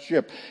from that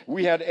ship.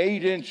 We had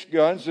 8-inch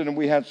guns, and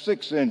we had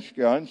 6-inch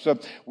guns.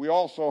 We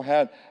also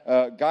had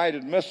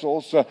guided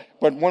missiles,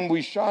 but when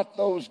we shot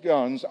those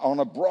guns on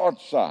a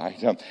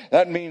broadside,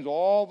 that means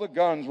all the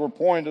guns were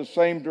pointed the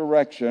same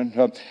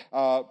direction,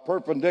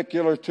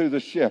 perpendicular to the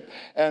ship.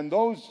 And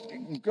those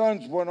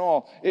guns went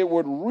off. It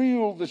would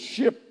reel the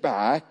ship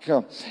back,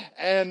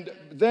 and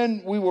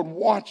then we would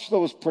watch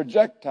those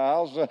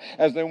projectiles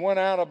as they went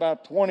out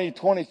about 20,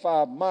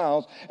 25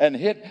 miles and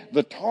hit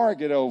the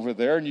target over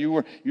there, and you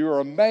were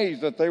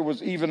amazed that there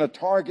was even a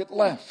target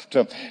left.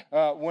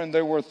 When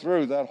they were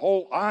through, that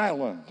whole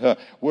island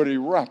would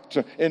erupt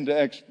into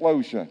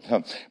explosion.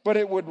 But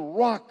it would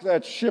rock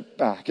that ship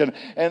back. And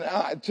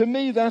to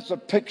me, that's a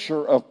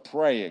picture of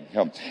praying.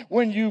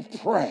 When you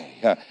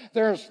pray,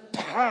 there's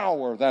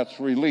power that's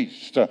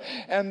released,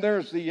 and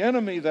there's the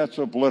enemy that's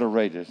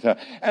obliterated,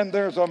 and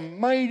there's a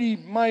mighty,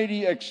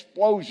 mighty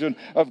explosion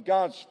of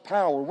God's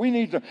power. We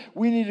need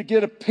to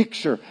get a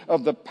picture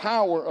of the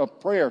power of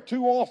prayer.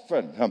 Too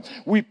often,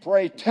 we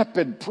pray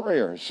tepid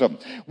prayers.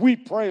 We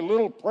pray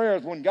little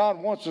prayers when God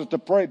wants us to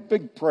pray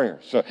big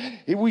prayers.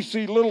 We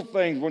see little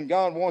things when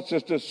God wants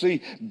us to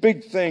see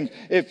big things,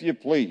 if you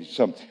please.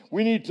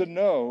 We need to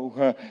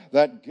know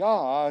that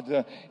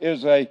God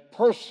is a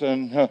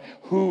person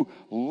who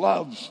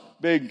loves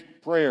big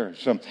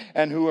prayers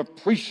and who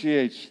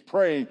appreciates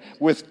praying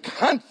with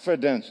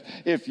confidence,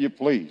 if you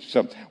please.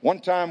 One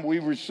time we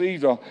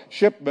received a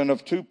shipment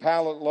of 2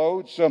 pallet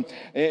loads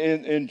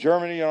in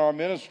Germany in our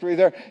ministry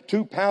there,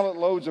 2 pallet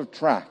loads of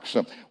tracts.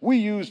 We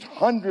used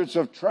hundreds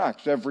of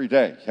tracts every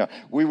day.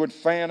 We would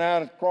fan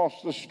out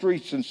across the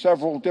streets in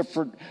several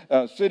different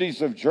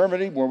cities of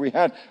Germany where we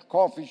had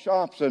coffee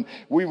shops, and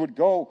we would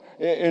go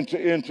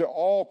into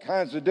all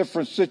kinds of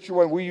different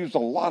situations. We used a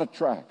lot of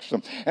tracts.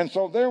 And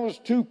so there was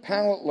 2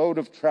 pallet load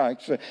of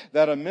tracts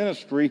that a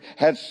ministry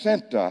had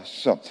sent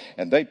us.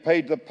 And they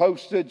paid the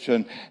postage,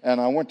 and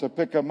I went to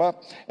pick them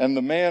up, and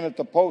the man at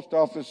the post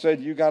office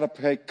said, "You got to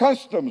pay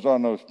customs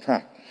on those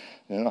tracts."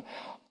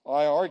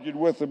 I argued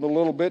with him a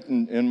little bit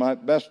in my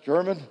best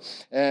German,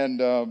 and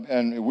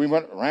we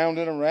went round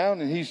and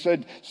around, and he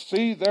said,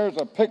 "See, there's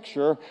a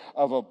picture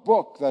of a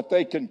book that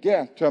they can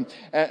get,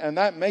 and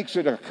that makes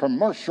it a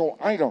commercial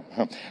item."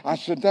 I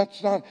said,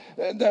 "That's not,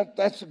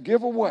 that's a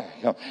giveaway.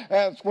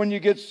 That's when you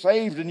get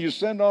saved and you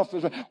send off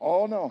this."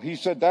 "Oh, no." He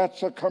said,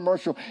 "That's a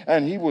commercial."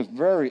 And he was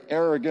very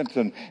arrogant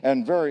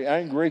and very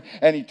angry,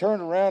 and he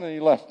turned around and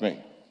he left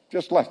me,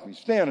 just left me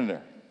standing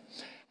there.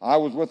 I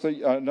was with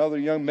another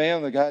young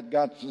man that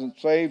got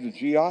saved at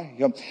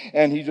GI,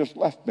 and he just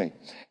left me.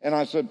 And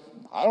I said,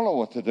 "I don't know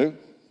what to do.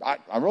 I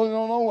really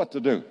don't know what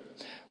to do."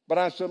 But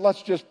I said,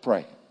 "Let's just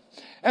pray."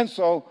 And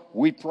so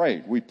we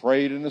prayed. We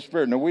prayed in the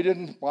Spirit. Now, we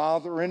didn't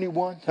bother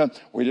anyone.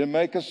 We didn't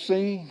make a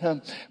scene.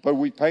 But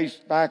we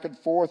paced back and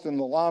forth in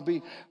the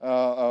lobby,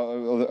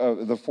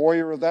 the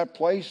foyer of that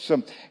place,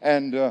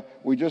 and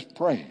we just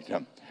prayed.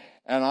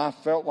 And I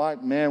felt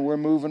like, man, we're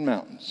moving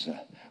mountains.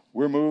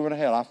 We're moving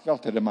ahead. I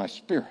felt it in my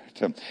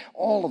spirit.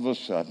 All of a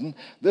sudden,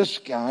 this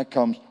guy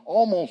comes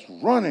almost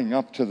running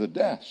up to the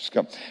desk,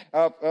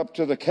 up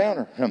to the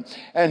counter,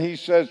 and he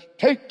says,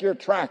 "Take your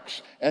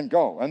tracts and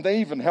go." And they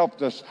even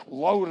helped us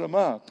load them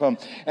up.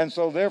 And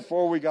so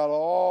therefore we got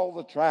all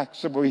the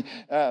tracts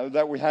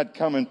that we had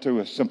coming to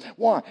us.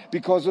 Why?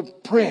 Because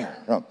of prayer.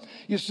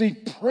 You see,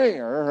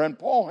 prayer, and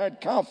Paul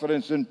had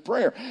confidence in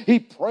prayer. He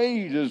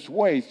prayed his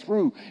way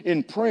through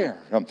in prayer.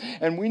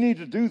 And we need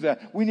to do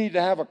that. We need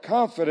to have a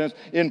confidence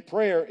in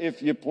prayer,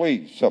 if you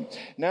please.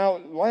 Now,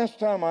 last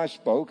time I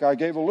spoke, I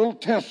gave a little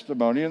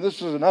testimony, and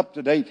this is an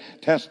up-to-date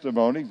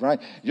testimony, right?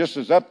 Just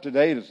as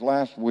up-to-date as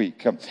last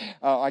week.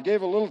 I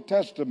gave a little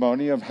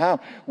testimony of how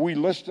we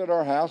listed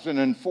our house, and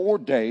in 4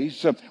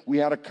 days, we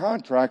had a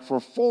contract for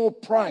full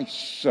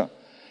price.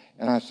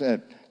 And I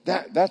said,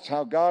 that's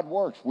how God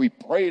works. We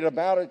prayed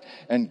about it,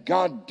 and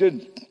God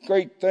did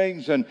great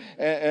things, and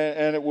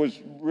it was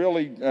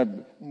really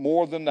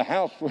more than the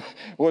house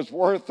was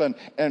worth.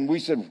 And we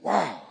said,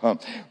 wow,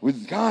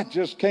 God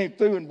just came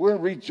through, and we're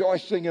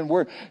rejoicing, and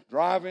we're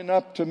driving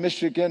up to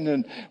Michigan,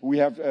 and we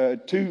have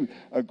 2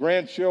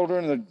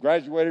 grandchildren that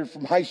graduated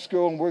from high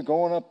school, and we're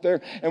going up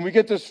there, and we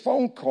get this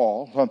phone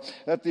call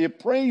that the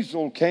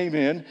appraisal came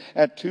in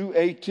at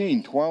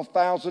 $218,000,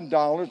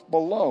 $12,000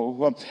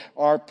 below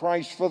our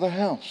price for the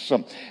house.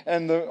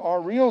 And our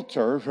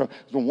realtor,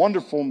 the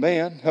wonderful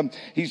man,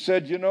 he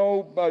said,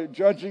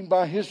 judging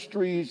by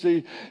history,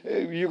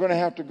 you're going to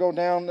have to go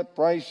down the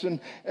price and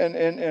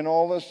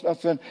all this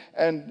stuff.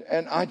 And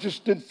I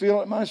just didn't feel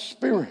it in my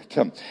spirit.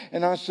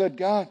 And I said,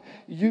 "God,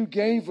 you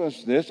gave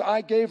us this."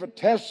 I gave a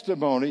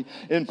testimony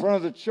in front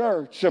of the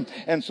church.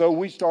 And so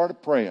we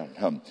started praying.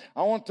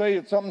 I want to tell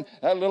you something.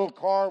 That little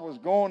car was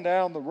going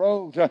down the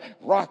road,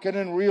 rocking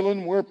and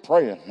reeling. We're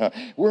praying.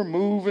 We're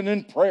moving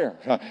in prayer.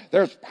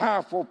 There's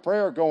powerful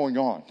prayer going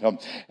on.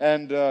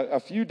 And a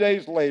few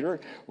days later,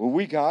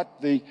 we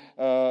got the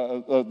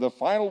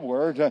final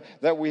word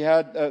that we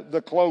had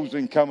the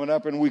closing coming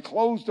up, and we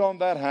closed on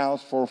that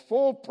house for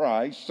full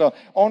price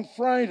on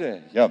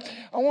Friday.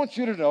 I want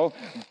you to know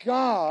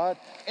God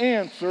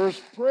answers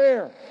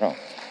prayer.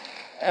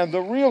 And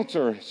the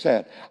realtor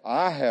said,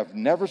 "I have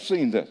never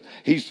seen this."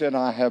 He said,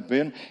 "I have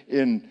been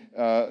in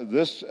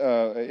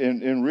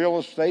real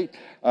estate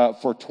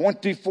for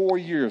 24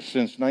 years,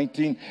 since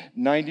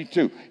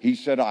 1992. He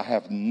said, "I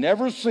have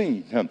never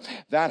seen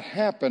that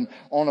happen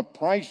on a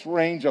price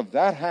range of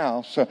that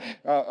house,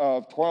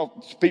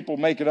 12 people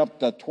making up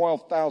to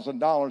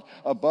 $12,000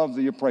 above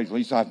the appraisal."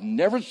 He said, "I've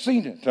never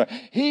seen it."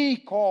 He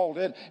called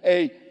it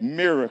a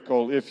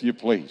miracle, if you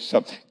please.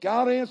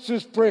 God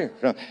answers prayer.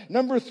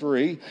 Number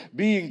 3,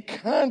 being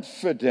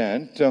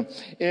confident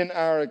in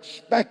our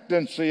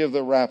expectancy of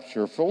the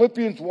rapture.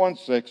 Philippians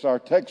 1:6, our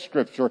text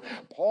scripture,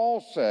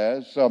 Paul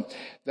says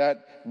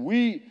that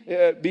we,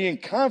 being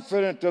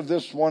confident of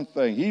this one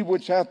thing, he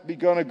which hath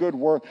begun a good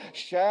work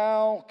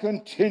shall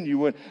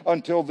continue it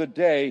until the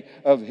day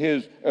of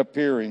his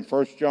appearing.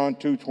 1 John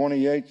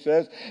 2:28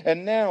 says,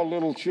 "And now,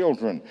 little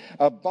children,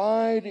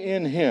 abide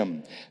in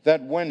him,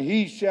 that when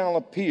he shall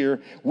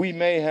appear, we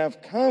may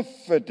have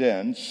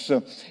confidence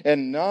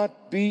and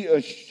not be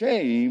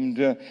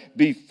ashamed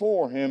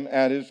before him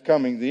at his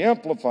coming." The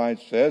Amplified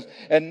says,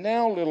 "And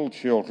now, little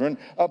children,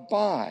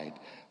 abide,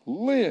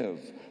 live,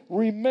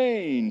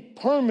 remain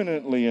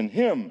permanently in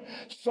him,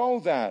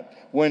 so that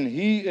when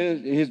he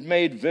is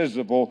made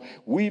visible,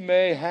 we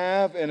may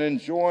have and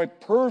enjoy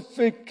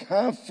perfect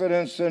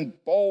confidence and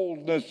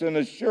boldness and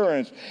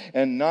assurance,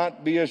 and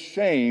not be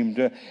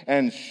ashamed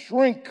and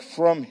shrink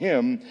from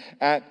him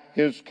at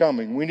his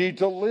coming. We need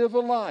to live a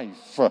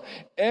life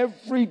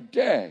every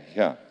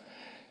day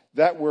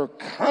that we're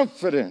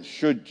confident,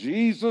 should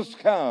Jesus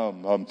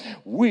come,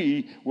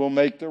 we will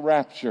make the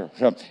rapture.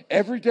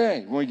 Every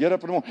day when we get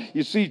up in the morning,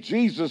 you see,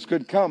 Jesus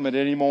could come at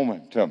any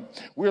moment.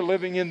 We're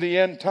living in the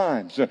end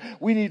times.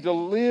 We need to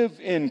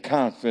live in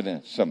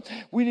confidence.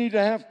 We need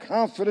to have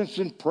confidence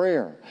in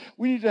prayer.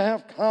 We need to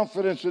have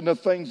confidence in the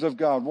things of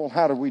God. Well,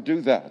 how do we do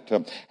that?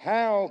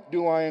 How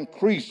do I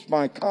increase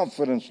my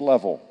confidence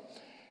level?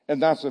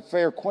 And that's a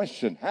fair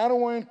question. How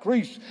do I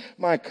increase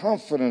my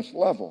confidence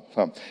level?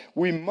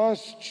 We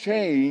must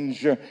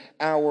change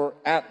our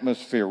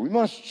atmosphere. We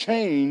must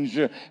change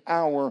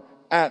our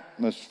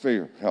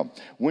atmosphere.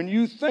 When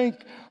you think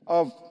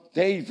of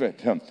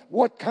David,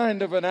 what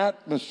kind of an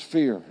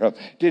atmosphere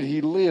did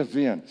he live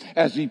in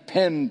as he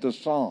penned the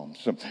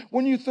Psalms?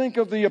 When you think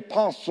of the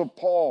Apostle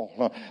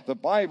Paul, the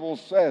Bible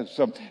says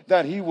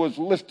that he was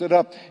lifted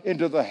up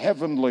into the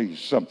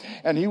heavenlies,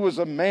 and he was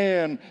a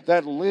man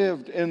that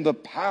lived in the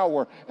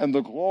power and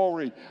the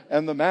glory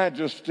and the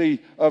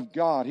majesty of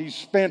God. He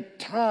spent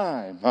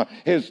time,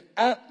 his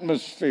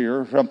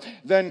atmosphere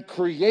then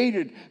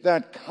created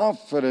that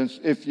confidence,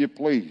 if you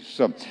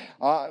please.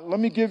 Let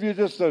me give you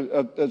just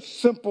a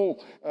simple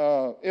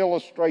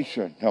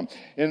illustration.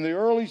 In the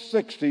early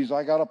 60s,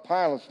 I got a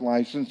pilot's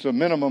license, a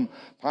minimum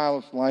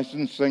pilot's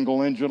license,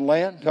 single engine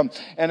land.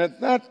 And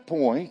at that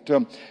point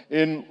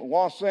in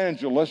Los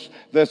Angeles,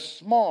 the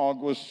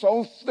smog was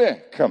so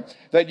thick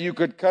that you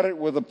could cut it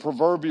with a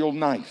proverbial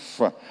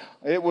knife.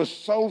 It was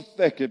so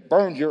thick, it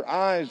burned your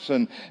eyes.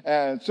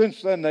 And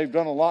since then, they've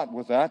done a lot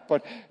with that.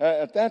 But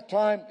at that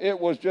time, it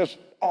was just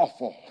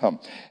awful.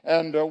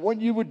 And what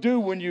you would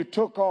do when you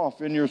took off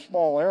in your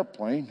small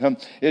airplane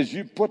is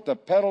you put the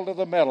pedal to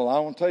the metal. I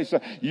want to tell you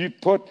something. You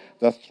put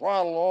the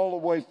throttle all the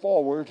way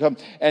forward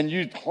and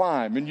you'd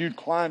climb. And you'd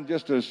climb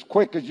just as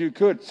quick as you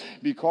could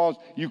because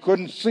you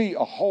couldn't see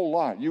a whole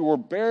lot. You were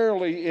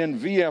barely in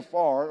VFR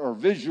or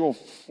visual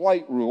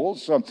flight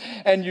rules.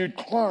 And you'd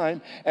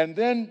climb. And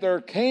then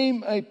there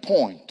came a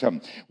point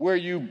where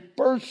you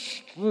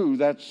burst through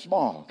that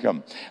smog.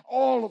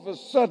 All of a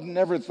sudden,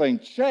 everything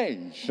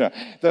changed.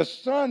 The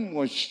sun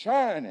was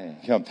shining.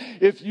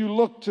 If you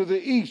look to the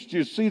east,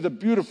 you see the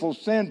beautiful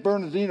San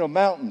Bernardino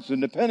Mountains.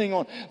 And depending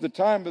on the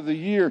time of the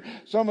year,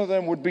 some of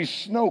them would be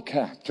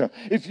snow-capped.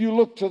 If you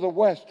look to the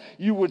west,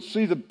 you would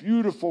see the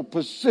beautiful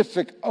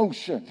Pacific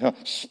Ocean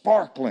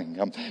sparkling.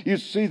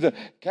 You'd see the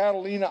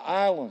Catalina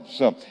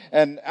Islands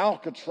and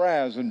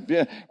Alcatraz.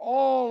 And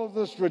all of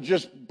this would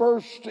just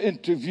burst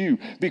into view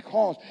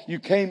because you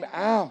came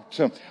out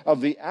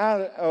of the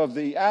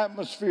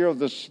atmosphere of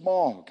the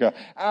smog,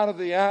 out of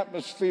the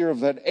atmosphere of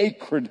that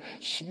acrid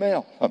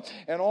smell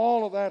and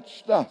all of that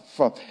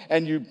stuff,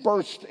 and you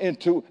burst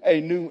into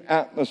a new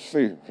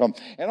atmosphere.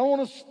 And I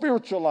want to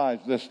spiritualize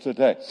this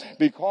today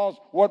because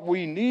what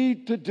we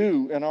need to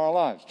do in our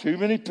lives, too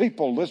many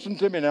people, listen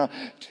to me now,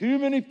 too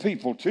many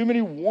people, too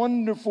many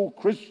wonderful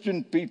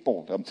Christian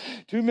people,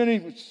 too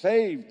many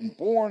saved,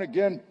 born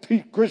again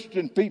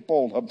Christian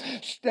people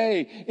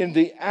stay in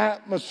the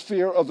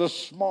atmosphere of the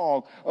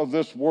smog of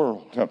this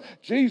world.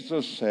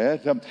 Jesus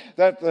said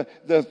that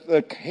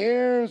the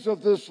cares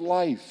of this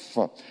life,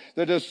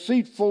 the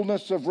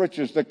deceitfulness of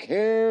riches, the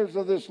cares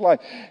of this life,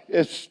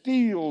 it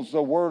steals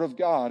the word of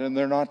God, and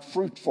they're not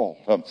fruitful.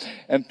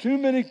 And too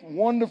many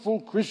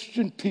wonderful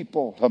Christian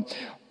people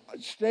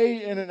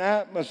stay in an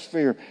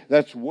atmosphere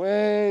that's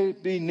way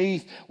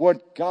beneath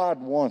what God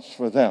wants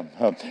for them.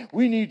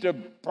 We need to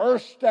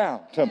burst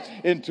out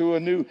into a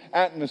new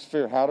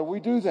atmosphere. How do we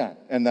do that?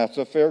 And that's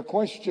a fair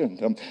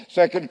question.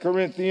 2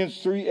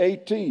 Corinthians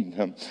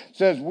 3:18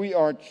 says we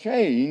are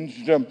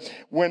changed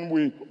when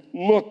we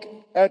look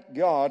at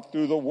God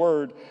through the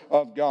Word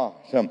of God.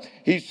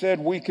 He said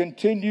we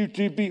continue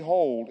to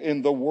behold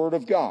in the Word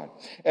of God,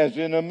 as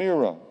in a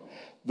mirror,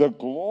 the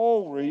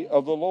glory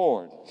of the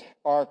Lord,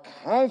 are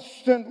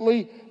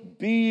constantly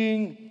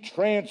being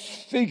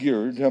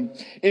transfigured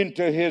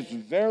into his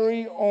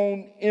very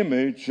own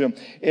image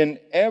in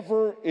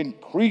ever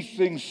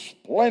increasing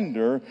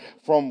splendor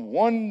from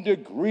one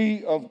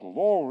degree of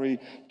glory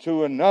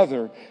to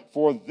another.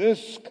 For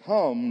this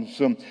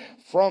comes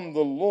from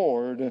the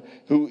Lord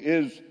who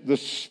is the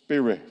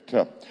Spirit.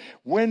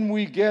 When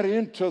we get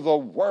into the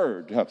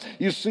Word,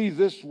 you see,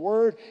 this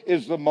Word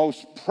is the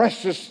most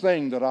precious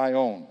thing that I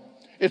own.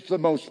 It's the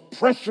most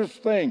precious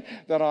thing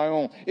that I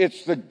own.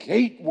 It's the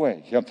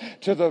gateway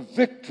to the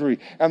victory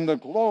and the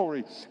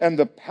glory and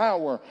the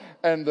power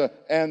and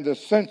the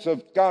sense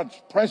of God's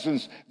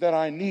presence that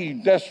I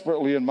need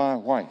desperately in my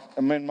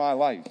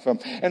life.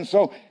 And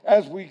so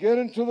as we get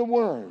into the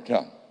Word,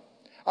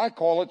 I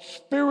call it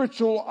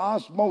spiritual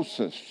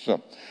osmosis.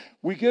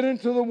 We get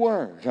into the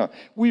Word.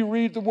 We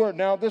read the Word.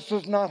 Now, this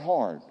is not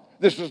hard.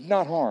 This is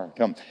not hard.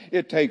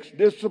 It takes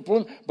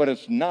discipline, but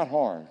it's not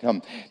hard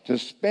to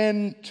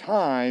spend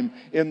time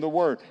in the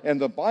Word. And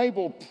the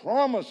Bible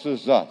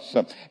promises us,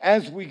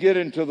 as we get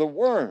into the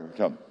Word,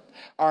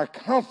 our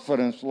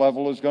confidence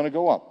level is going to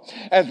go up.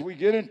 As we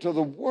get into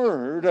the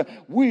Word,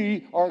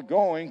 we are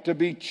going to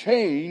be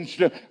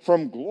changed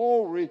from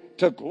glory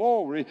to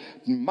glory,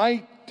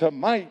 might to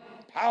might,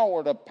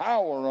 power to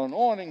power,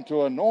 anointing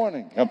to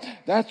anointing.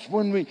 That's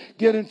when we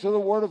get into the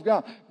Word of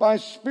God. By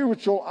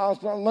spiritual,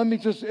 let me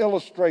just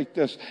illustrate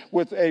this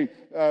with a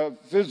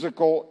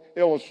physical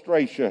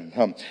illustration.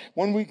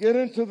 When we get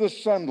into the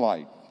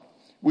sunlight,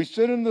 we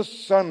sit in the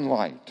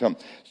sunlight,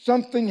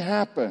 something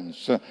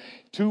happens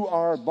to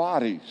our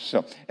bodies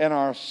and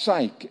our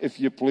psyche, if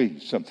you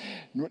please.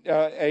 When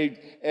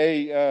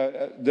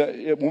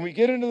we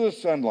get into the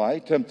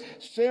sunlight,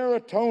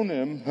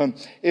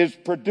 serotonin is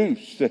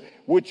produced,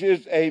 which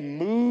is a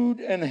mood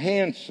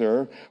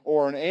enhancer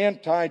or an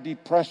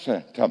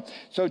antidepressant.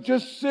 So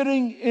just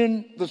sitting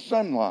in the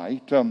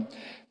sunlight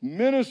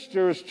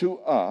ministers to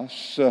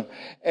us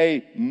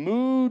a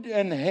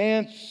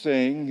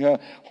mood-enhancing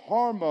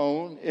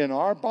hormone in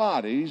our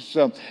bodies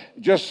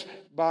just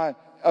by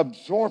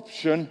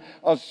absorption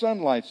of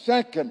sunlight.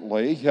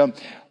 Secondly,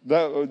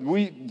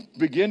 we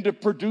begin to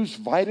produce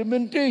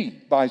vitamin D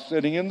by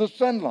sitting in the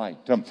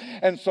sunlight.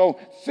 And so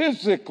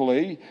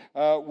physically,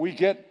 we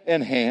get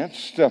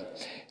enhanced.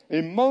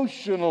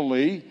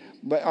 Emotionally,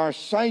 our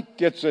sight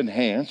gets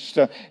enhanced.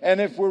 And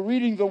if we're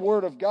reading the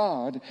Word of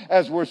God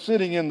as we're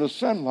sitting in the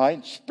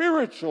sunlight,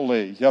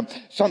 spiritually,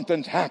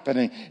 something's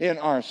happening in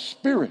our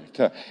spirit.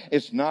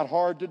 It's not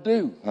hard to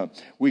do.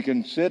 We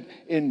can sit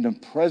in the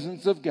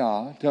presence of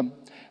God,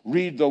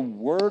 read the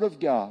Word of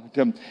God,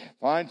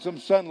 find some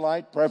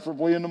sunlight,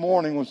 preferably in the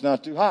morning when it's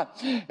not too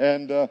hot.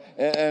 And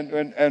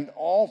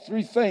all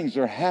three things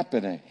are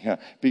happening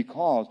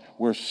because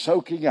we're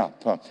soaking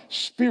up.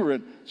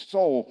 Spirit,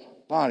 soul,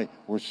 body,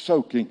 we're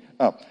soaking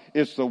up.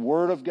 It's the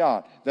Word of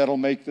God that'll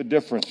make the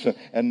difference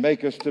and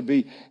make us to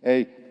be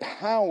a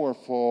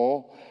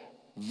powerful,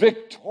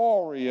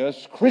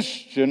 victorious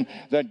Christian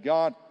that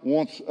God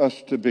wants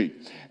us to be.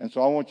 And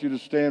so I want you to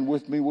stand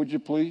with me, would you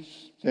please?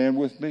 Stand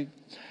with me.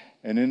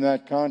 And in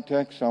that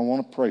context, I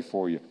want to pray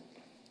for you.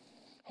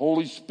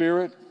 Holy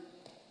Spirit,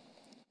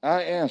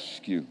 I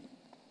ask you,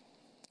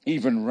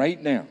 even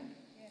right now,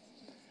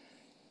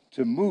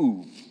 to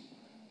move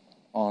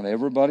on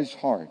everybody's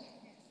heart.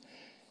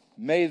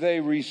 May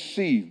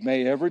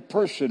every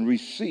person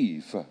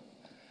receive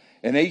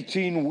an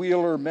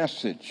 18-wheeler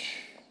message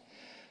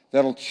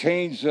that'll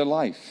change their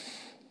life.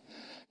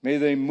 May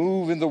they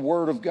move in the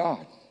Word of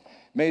God.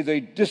 May they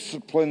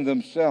discipline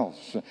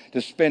themselves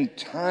to spend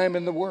time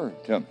in the Word.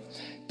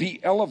 Be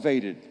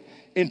elevated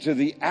into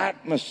the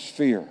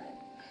atmosphere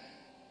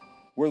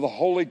where the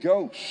Holy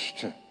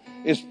Ghost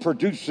is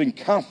producing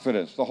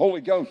confidence. The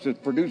Holy Ghost is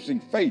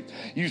producing faith.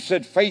 You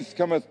said faith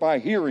cometh by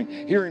hearing,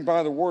 hearing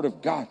by the Word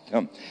of God.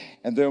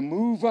 And they'll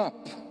move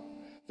up.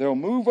 They'll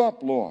move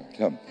up, Lord,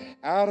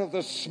 out of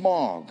the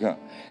smog,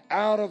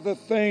 out of the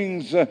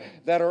things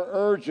that are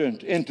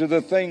urgent into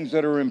the things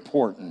that are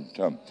important,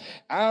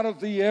 out of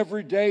the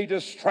everyday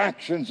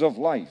distractions of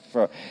life,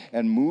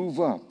 and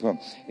move up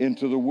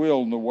into the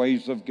will and the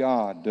ways of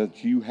God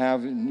that you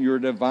have in your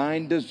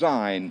divine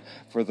design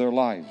for their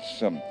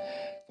lives.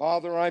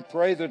 Father, I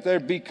pray that there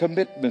be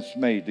commitments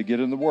made to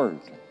get in the Word,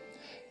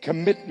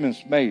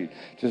 commitments made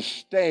to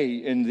stay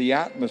in the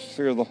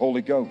atmosphere of the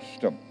Holy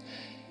Ghost.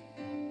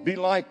 Be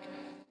like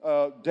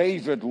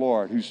David,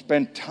 Lord, who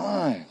spent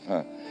time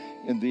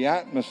in the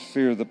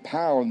atmosphere, the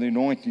power and the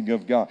anointing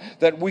of God,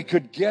 that we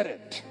could get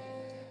it,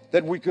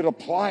 that we could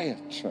apply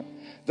it,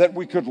 that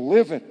we could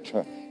live it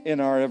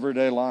in our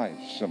everyday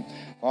lives.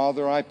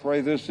 Father, I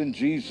pray this in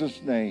Jesus'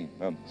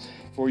 name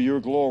for your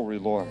glory,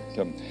 Lord.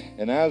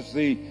 And as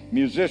the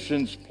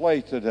musicians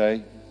play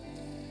today,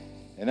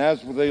 and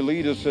as they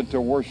lead us into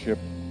worship,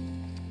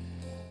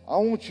 I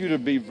want you to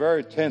be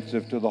very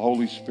attentive to the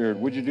Holy Spirit.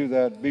 Would you do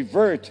that? Be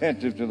very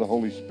attentive to the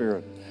Holy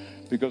Spirit.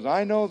 Because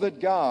I know that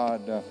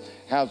God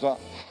has a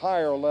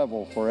higher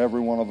level for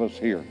every one of us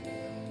here.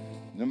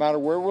 No matter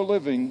where we're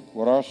living,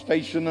 what our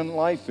station in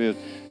life is,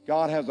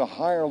 God has a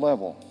higher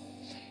level.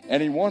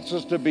 And He wants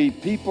us to be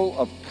people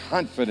of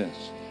confidence.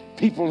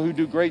 People who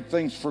do great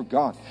things for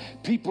God.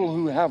 People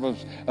who have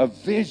a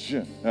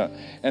vision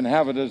and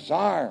have a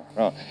desire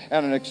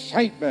and an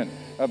excitement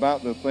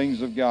about the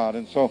things of God.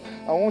 And so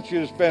I want you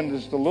to spend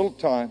just a little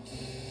time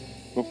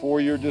before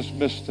you're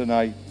dismissed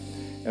tonight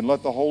and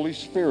let the Holy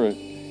Spirit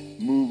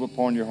move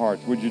upon your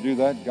hearts. Would you do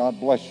that? God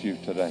bless you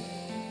today.